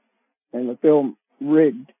 Mules and the film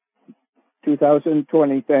Rigged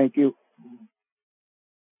 2020. Thank you.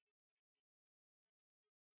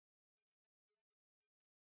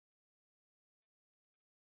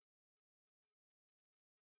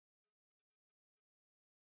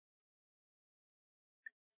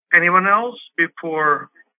 Anyone else before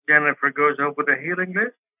Jennifer goes over the healing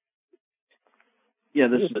list? Yeah,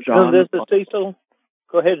 this is John. This is Cecil.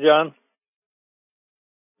 Go ahead, John.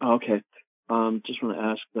 Okay. Just want to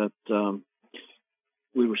ask that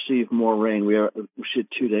we received more rain. We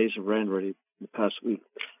received 2 days of rain already the past week.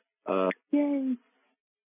 Yay.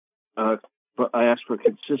 But I asked for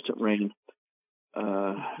consistent rain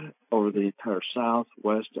over the entire south,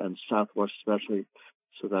 west, and southwest especially,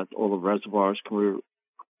 so that all the reservoirs can be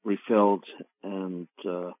refilled, and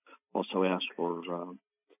also asked for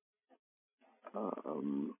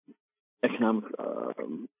economic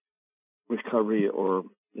recovery or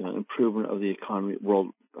improvement of the economy,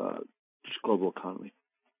 just global economy.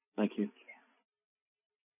 Thank you.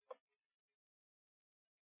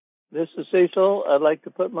 This is Cecil. I'd like to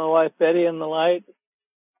put my wife Betty in the light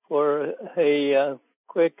for a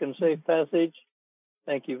quick and safe passage.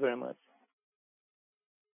 Thank you very much.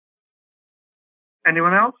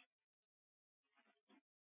 Anyone else?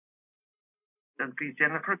 Then please,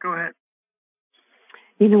 Jennifer, go ahead.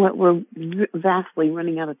 You know what? We're vastly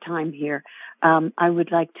running out of time here. I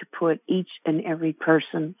would like to put each and every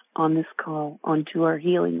person on this call onto our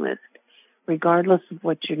healing list, regardless of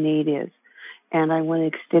what your need is. And I want to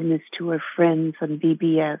extend this to our friends on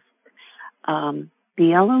BBS.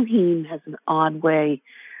 The Elohim has an odd way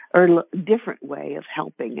or different way of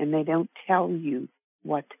helping, and they don't tell you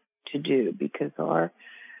what to do because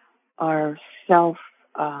our self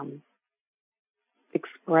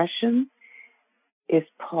expression is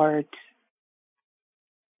part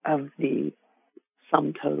of the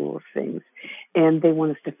sum total of things, and they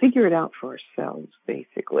want us to figure it out for ourselves,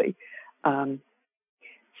 basically.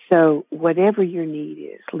 So whatever your need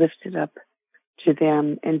is, lift it up to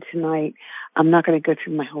them. And tonight, I'm not going to go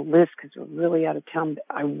through my whole list because we're really out of time. But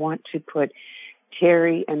I want to put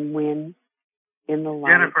Terry and Wynn in the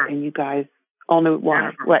light, Jennifer. and you guys all know why.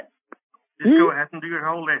 Jennifer. What? Just go ahead and do your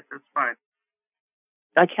whole list. It's fine.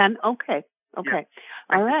 I can? Okay. Yeah.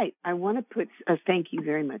 All right. I want to put, thank you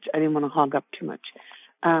very much. I didn't want to hog up too much.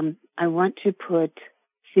 I want to put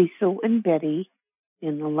Cecil and Betty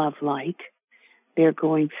in the love light. They're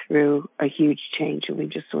going through a huge change, and we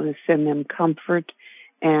just want to send them comfort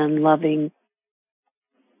and loving,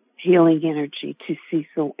 healing energy to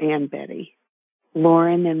Cecil and Betty.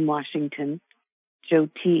 Lauren in Washington, Joe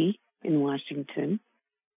T. in Washington,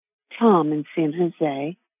 Tom in San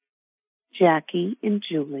Jose, Jackie and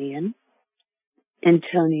Julian,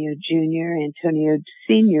 Antonio Jr., Antonio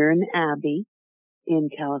Sr., and Abby in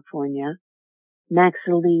California,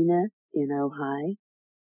 Maxalina in Ojai,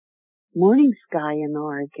 Morning Sky in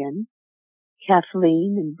Oregon,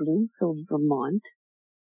 Kathleen in Bloomfield, Vermont,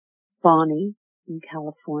 Bonnie in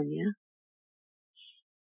California,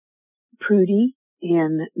 Prudy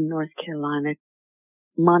in North Carolina,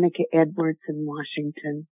 Monica Edwards in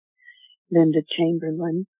Washington, Linda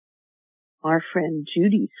Chamberlain, our friend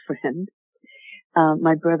Judy's friend,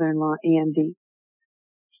 my brother-in-law Andy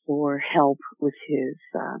for help with his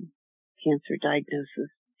cancer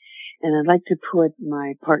diagnosis. And I'd like to put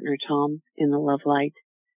my partner Tom in the love light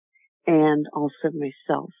and also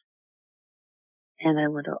myself. And I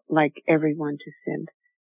would like everyone to send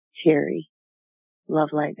Terry love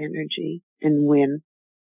light energy and Wynn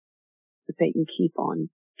that they can keep on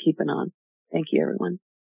keeping on. Thank you, everyone.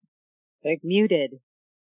 Muted.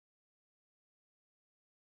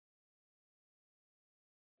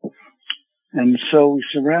 And so we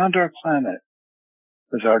surround our planet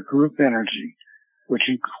with our group energy, which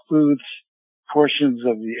includes portions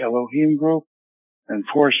of the Elohim group and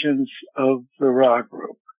portions of the Ra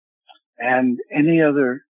group and any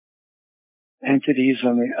other entities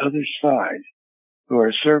on the other side who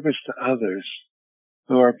are service to others,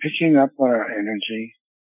 who are picking up on our energy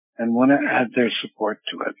and want to add their support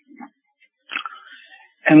to it.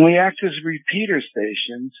 And we act as repeater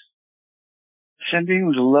stations,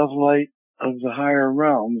 sending the love light of the higher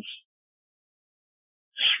realms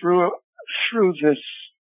through this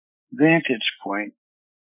vantage point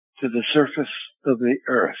to the surface of the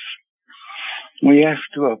earth. We have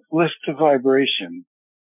to uplift the vibration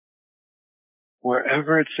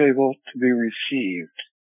wherever it's able to be received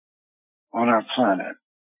on our planet,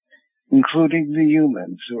 including the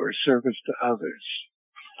humans who are service to others,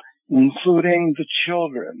 including the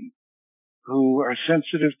children who are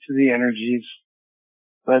sensitive to the energies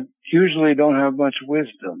but usually don't have much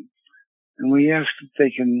wisdom. And we ask that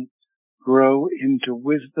they can grow into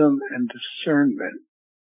wisdom and discernment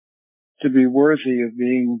to be worthy of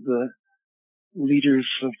being the leaders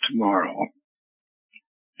of tomorrow.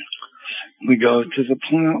 We go to the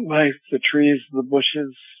plant life, the trees, the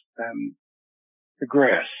bushes, and the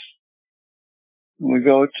grass. We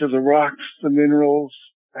go to the rocks, the minerals,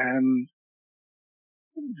 and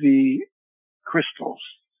the crystals.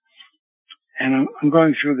 And I'm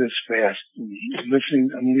going through this fast.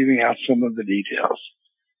 I'm leaving out some of the details.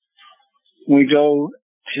 We go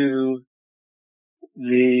to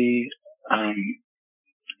the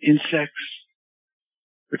insects,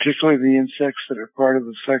 particularly the insects that are part of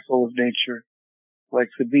the cycle of nature, like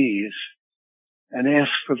the bees, and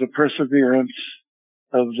ask for the perseverance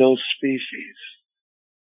of those species.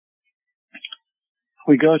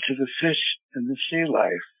 We go to the fish and the sea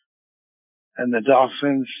life, and the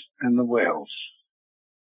dolphins and the whales.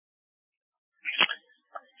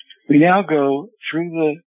 We now go through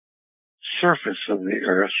the surface of the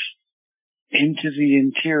earth into the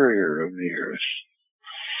interior of the earth.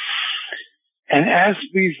 And as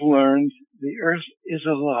we've learned, the earth is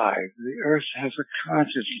alive. The earth has a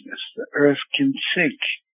consciousness. The earth can think.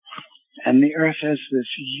 And the earth has this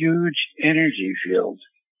huge energy field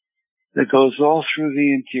that goes all through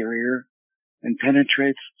the interior and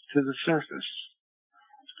penetrates to the surface.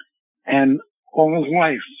 And all of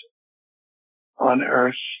life on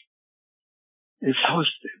Earth is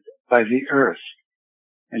hosted by the Earth,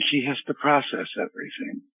 and she has to process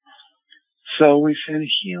everything. So we send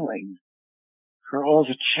healing for all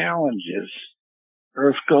the challenges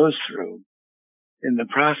Earth goes through in the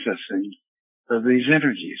processing of these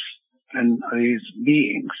energies and these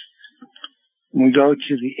beings. We go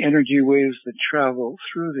to the energy waves that travel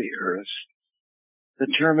through the Earth that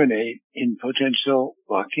terminate in potential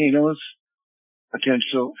volcanoes,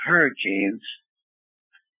 potential hurricanes,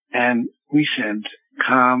 and we send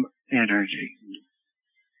calm energy.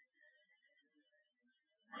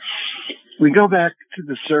 We go back to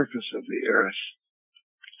the surface of the Earth,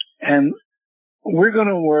 and we're going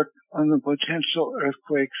to work on the potential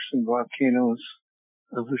earthquakes and volcanoes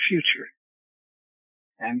of the future.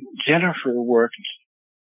 And Jennifer worked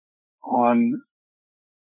on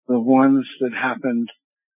the ones that happened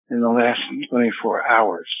in the last 24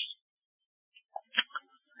 hours.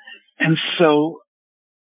 And so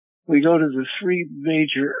we go to the three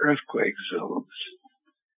major earthquake zones: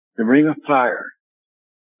 the Ring of Fire,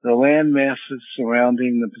 the land masses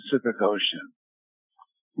surrounding the Pacific Ocean.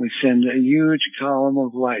 We send a huge column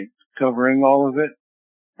of light covering all of it,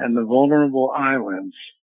 and the vulnerable islands,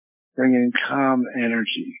 bringing calm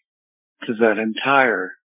energy to that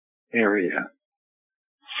entire area.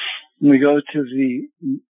 We go to the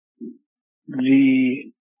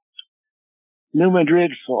New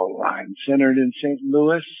Madrid fault line, centered in St.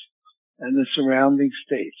 Louis and the surrounding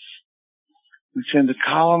states. We send a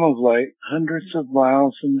column of light hundreds of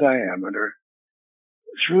miles in diameter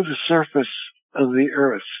through the surface of the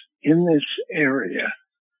Earth in this area,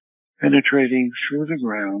 penetrating through the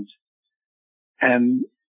ground and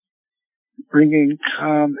bringing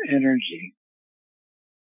calm energy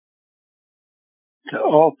to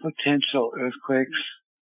all potential earthquakes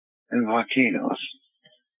and volcanoes.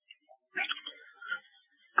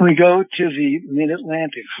 We go to the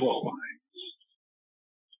mid-Atlantic fault line.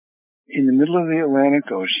 In the middle of the Atlantic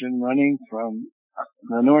Ocean, running from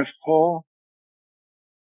the North Pole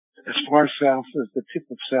as far south as the tip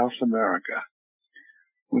of South America.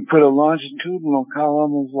 We put a longitudinal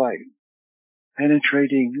column of light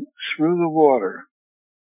penetrating through the water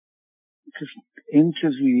into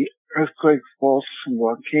the earthquake faults and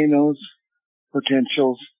volcanoes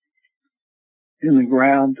potentials in the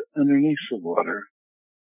ground underneath the water.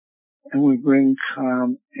 And we bring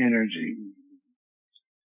calm energy.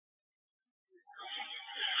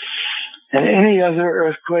 And any other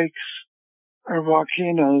earthquakes or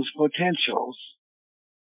volcanoes potentials,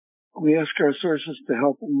 we ask our sources to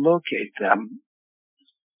help locate them.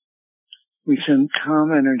 We send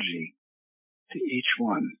calm energy to each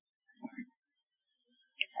one.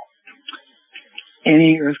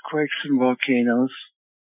 Any earthquakes and volcanoes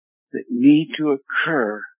that need to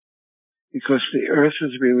occur because the Earth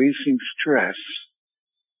is releasing stress,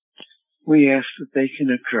 we ask that they can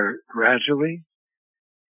occur gradually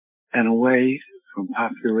and away from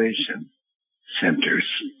population centers.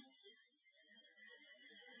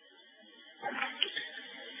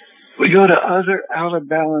 We go to other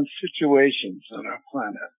out-of-balance situations on our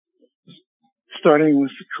planet, starting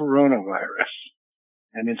with the coronavirus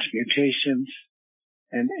and its mutations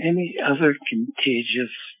and any other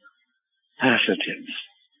contagious pathogens.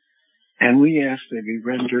 And we ask they be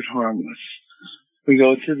rendered harmless. We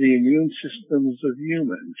go to the immune systems of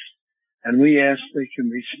humans, and we ask they can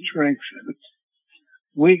be strengthened.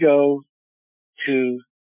 We go to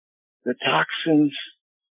the toxins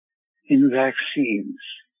in vaccines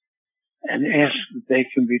and ask that they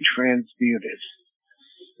can be transmuted.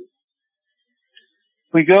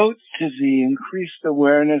 We go to the increased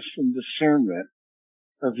awareness and discernment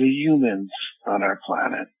of the humans on our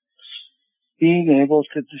planet, being able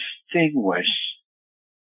to distinguish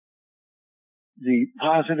the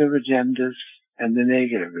positive agendas and the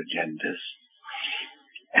negative agendas.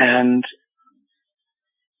 And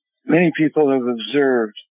many people have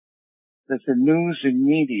observed that the news and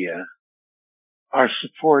media are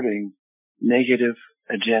supporting negative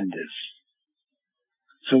agendas.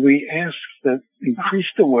 So we ask that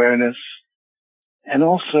increased awareness and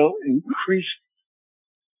also increased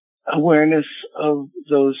awareness of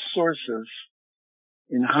those sources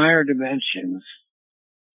in higher dimensions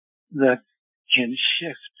that can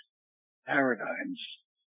shift paradigms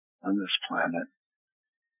on this planet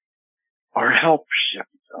or help shift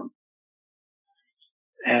them.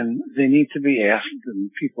 And they need to be asked,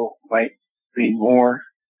 and people might be more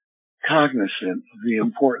cognizant of the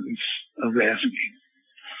importance of asking.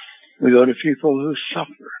 We go to people who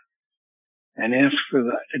suffer and ask for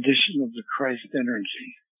the addition of the Christ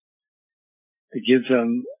energy to give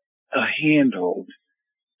them a handhold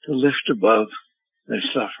to lift above their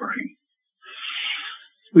suffering.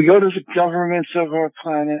 We go to the governments of our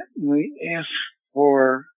planet and we ask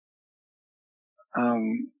for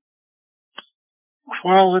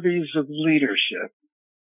qualities of leadership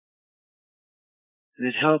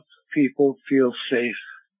that help people feel safe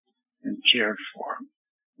and cared for.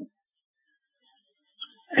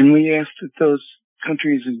 And we ask that those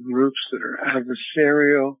countries and groups that are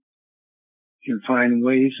adversarial can find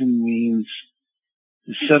ways and means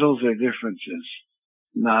to settle their differences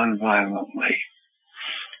non-violently.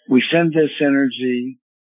 We send this energy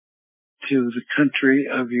to the country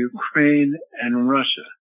of Ukraine and Russia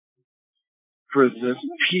for the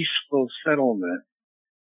peaceful settlement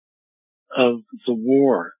of the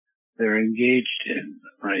war they're engaged in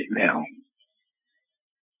right now.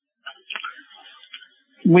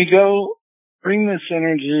 We bring this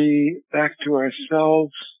energy back to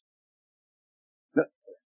ourselves.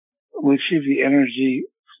 We see the energy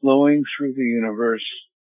flowing through the universe.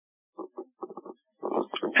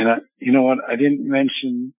 And you know what? I didn't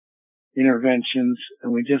mention interventions,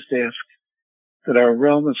 and we just ask that our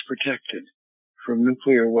realm is protected from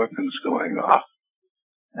nuclear weapons going off,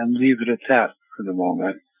 and leave it at that for the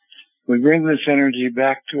moment. We bring this energy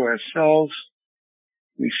back to ourselves.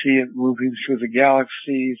 We see it moving through the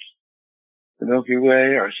galaxies, the Milky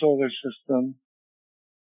Way, our solar system,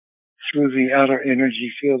 through the outer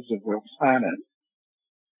energy fields of our planet,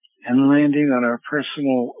 and landing on our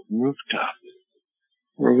personal rooftop,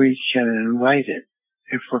 where we can invite it,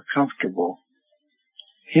 if we're comfortable,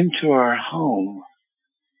 into our home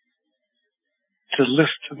to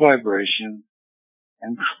lift the vibration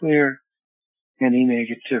and clear any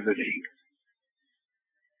negativity.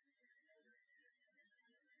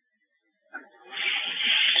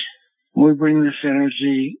 We bring this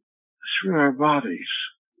energy through our bodies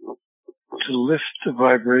to lift the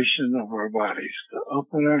vibration of our bodies, to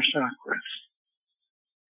open our chakras,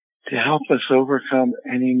 to help us overcome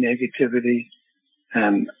any negativity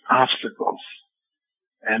and obstacles,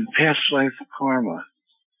 and past life karma,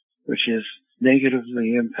 which is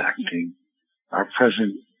negatively impacting our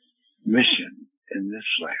present mission in this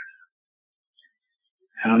life.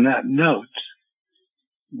 And on that note,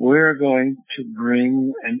 we're going to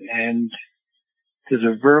bring an end to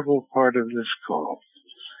the verbal part of this call.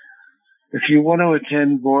 If you want to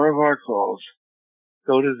attend more of our calls,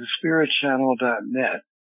 go to thespiritchannel.net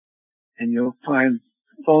and you'll find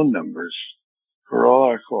phone numbers for all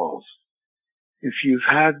our calls. If you've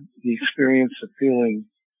had the experience of feeling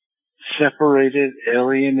separated,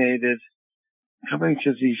 alienated, coming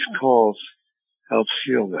to these calls helps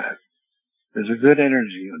heal that. There's a good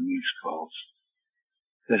energy on these calls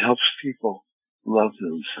that helps people love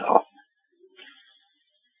themselves.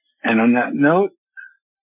 And on that note,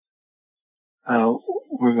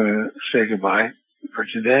 we're going to say goodbye for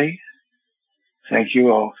today. Thank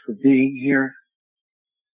you all for being here.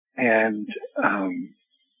 And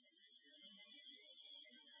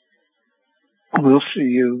we'll see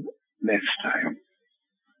you next time.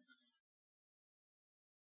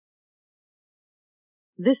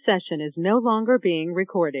 This session is no longer being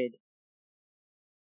recorded.